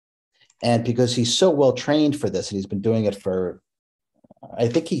head. And because he's so well trained for this, and he's been doing it for, I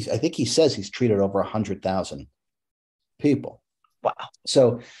think he says he's treated over 100,000 people. Wow.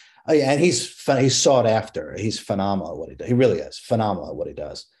 So, and he's sought after. He's phenomenal at what he does. He really is phenomenal at what he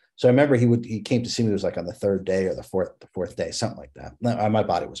does. So I remember he came to see me. It was like on the third day or the fourth day, something like that. My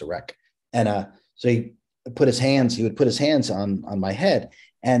body was a wreck. And so he would put his hands on my head.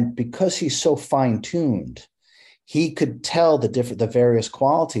 And because he's so fine-tuned, he could tell the various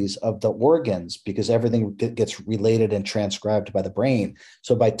qualities of the organs, because everything gets related and transcribed by the brain.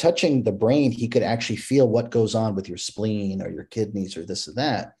 So by touching the brain, he could actually feel what goes on with your spleen or your kidneys or this or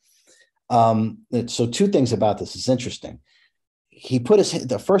that. So two things about this is interesting.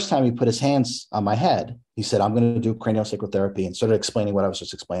 The first time he put his hands on my head, he said, I'm going to do cranial sacral therapy, and started explaining what I was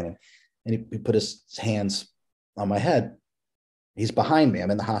just explaining. And he put his hands on my head. He's behind me.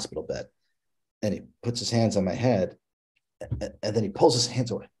 I'm in the hospital bed. And he puts his hands on my head, and then he pulls his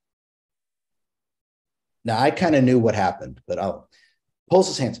hands away. Now, I kind of knew what happened, but pulls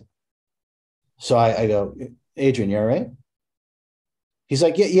his hands. So I go, Adrian, you all right? He's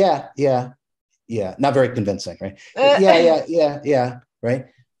like, yeah. Not very convincing, right? Yeah. Right.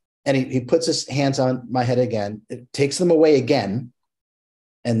 And he puts his hands on my head again, it takes them away again,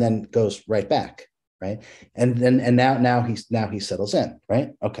 and then goes right back. Right. And now he settles in.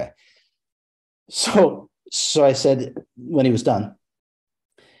 Right. Okay. So I said, when he was done,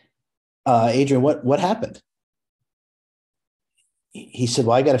 Adrian, what happened? He said,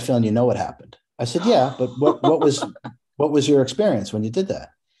 well, I got a feeling you know what happened. I said, yeah, but what was your experience when you did that?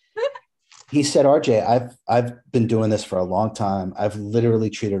 He said, RJ, I've been doing this for a long time. I've literally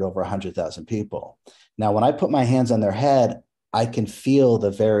treated over 100,000 people. Now, when I put my hands on their head, I can feel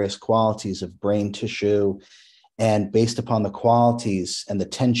the various qualities of brain tissue. And based upon the qualities and the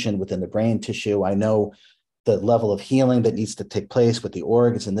tension within the brain tissue, I know the level of healing that needs to take place with the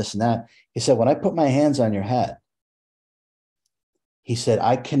organs and this and that. He said, when I put my hands on your head, he said,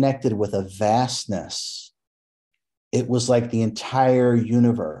 I connected with a vastness. It was like the entire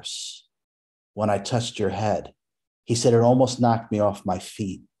universe when I touched your head. He said, it almost knocked me off my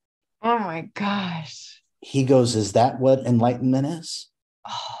feet. Oh my gosh. He goes, is that what enlightenment is?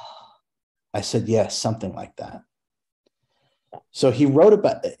 Oh. I said, yes, something like that. So he wrote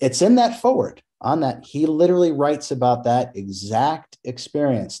about, it's in that forward on that. He literally writes about that exact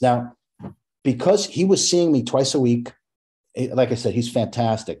experience. Now, because he was seeing me twice a week, like I said, he's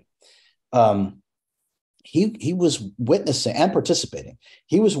fantastic. He was witnessing and participating.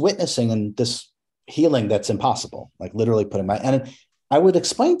 He was witnessing in this healing that's impossible, like literally putting and I would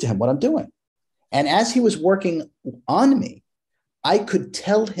explain to him what I'm doing. And as he was working on me, I could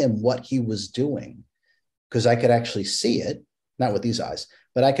tell him what he was doing because I could actually see it, not with these eyes,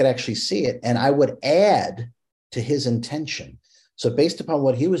 but I could actually see it. And I would add to his intention. So based upon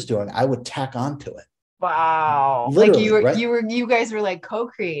what he was doing, I would tack onto it. Wow. Literally, like right? you guys were like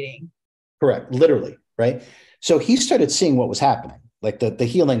co-creating. Correct. Literally. right? So he started seeing what was happening. Like the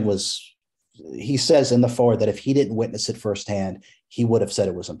healing was, he says in the forward that if he didn't witness it firsthand, he would have said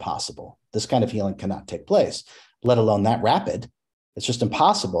it was impossible. This kind of healing cannot take place, let alone that rapid. It's just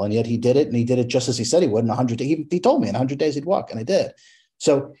impossible. And yet he did it, and he did it just as he said he would in 100 days. He told me in 100 days he'd walk, and I did.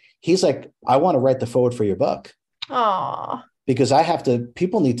 So he's like, I want to write the forward for your book. Aww. Because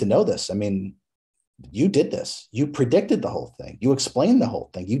people need to know this. I mean, you did this. You predicted the whole thing. You explained the whole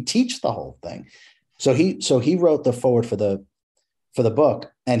thing. You teach the whole thing. So he wrote the forward for the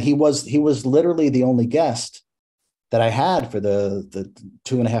book, and he was literally the only guest that I had for the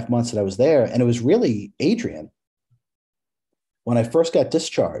 2.5 months that I was there. And it was really Adrian. When I first got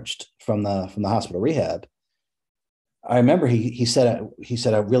discharged from the hospital rehab, I remember he said,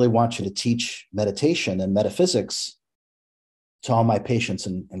 I really want you to teach meditation and metaphysics to all my patients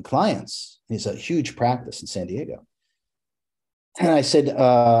and clients. He's a huge practice in San Diego. And I said,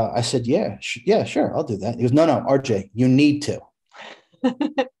 yeah, sure, I'll do that. He goes, no, RJ, you need to.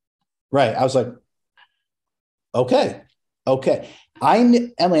 Right. I was like, okay.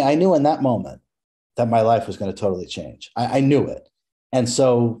 Emily, I knew in that moment that my life was going to totally change. I knew it. And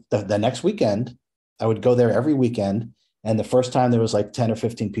so the next weekend, I would go there every weekend. And the first time there was like 10 or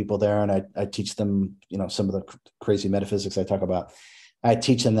 15 people there, and I teach them, some of the crazy metaphysics I talk about. I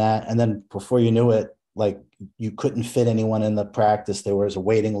teach them that. And then before you knew it, like you couldn't fit anyone in the practice. There was a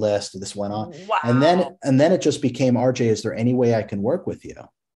waiting list. This went on. Wow. And then it just became, RJ, is there any way I can work with you?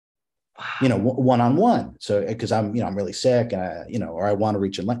 Wow. One-on-one. So, cause I'm really sick, and or I want to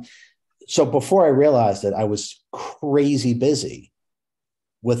reach a line. So before I realized that I was crazy busy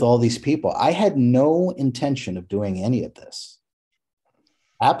with all these people, I had no intention of doing any of this.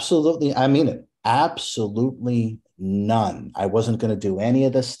 Absolutely. I mean it. Absolutely none. I wasn't going to do any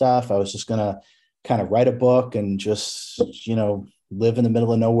of this stuff. I was just going to kind of write a book and just, live in the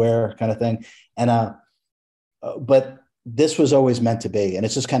middle of nowhere kind of thing. And, but this was always meant to be. And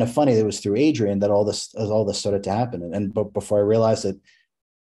it's just kind of funny. It was through Adrian that all this started to happen. But before I realized it,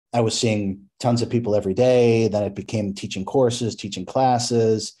 I was seeing tons of people every day. Then it became teaching courses, teaching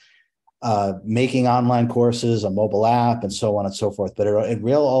classes, making online courses, a mobile app, and so on and so forth. But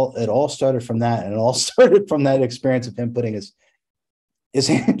it all started from that. And it all started from that experience of him putting his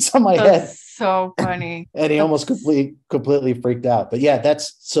hands on my head. So funny. And he almost completely freaked out. But yeah,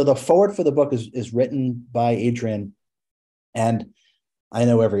 so the forward for the book is written by Adrian. And I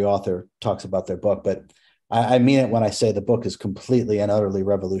know every author talks about their book, but I mean it when I say the book is completely and utterly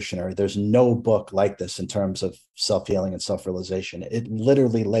revolutionary. There's no book like this in terms of self-healing and self-realization. It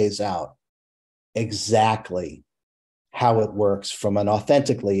literally lays out exactly how it works from an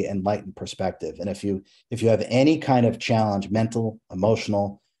authentically enlightened perspective. And if you have any kind of challenge, mental,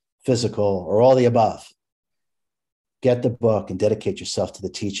 emotional, physical, or all the above, get the book and dedicate yourself to the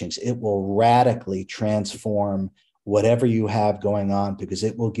teachings. It will radically transform whatever you have going on, because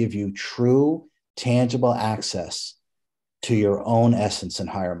it will give you true, tangible access to your own essence and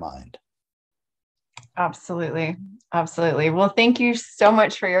higher mind. Absolutely. Well, thank you so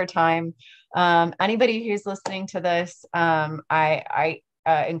much for your time. Anybody who's listening to this, I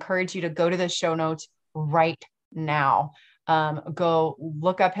encourage you to go to the show notes right now. Go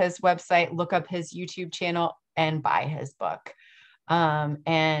look up his website, look up his YouTube channel, and buy his book.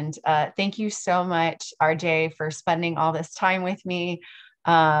 Thank you so much, RJ, for spending all this time with me.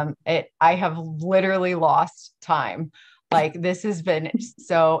 I have literally lost time. Like, this has been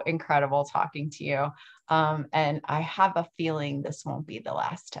so incredible talking to you. And I have a feeling this won't be the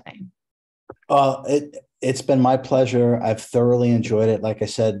last time. It's been my pleasure. I've thoroughly enjoyed it. Like I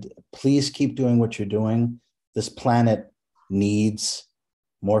said, please keep doing what you're doing. This planet needs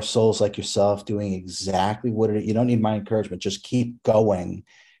more souls like yourself doing exactly what it is. You don't need my encouragement. Just keep going.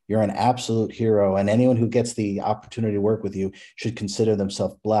 You're an absolute hero. And anyone who gets the opportunity to work with you should consider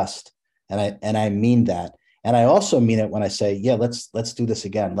themselves blessed. And I mean that. And I also mean it when I say, yeah, let's do this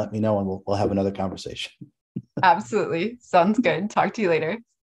again. Let me know, and we'll have another conversation. Absolutely. Sounds good. Talk to you later.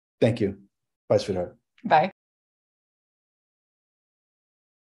 Thank you. Bye, sweetheart. Bye.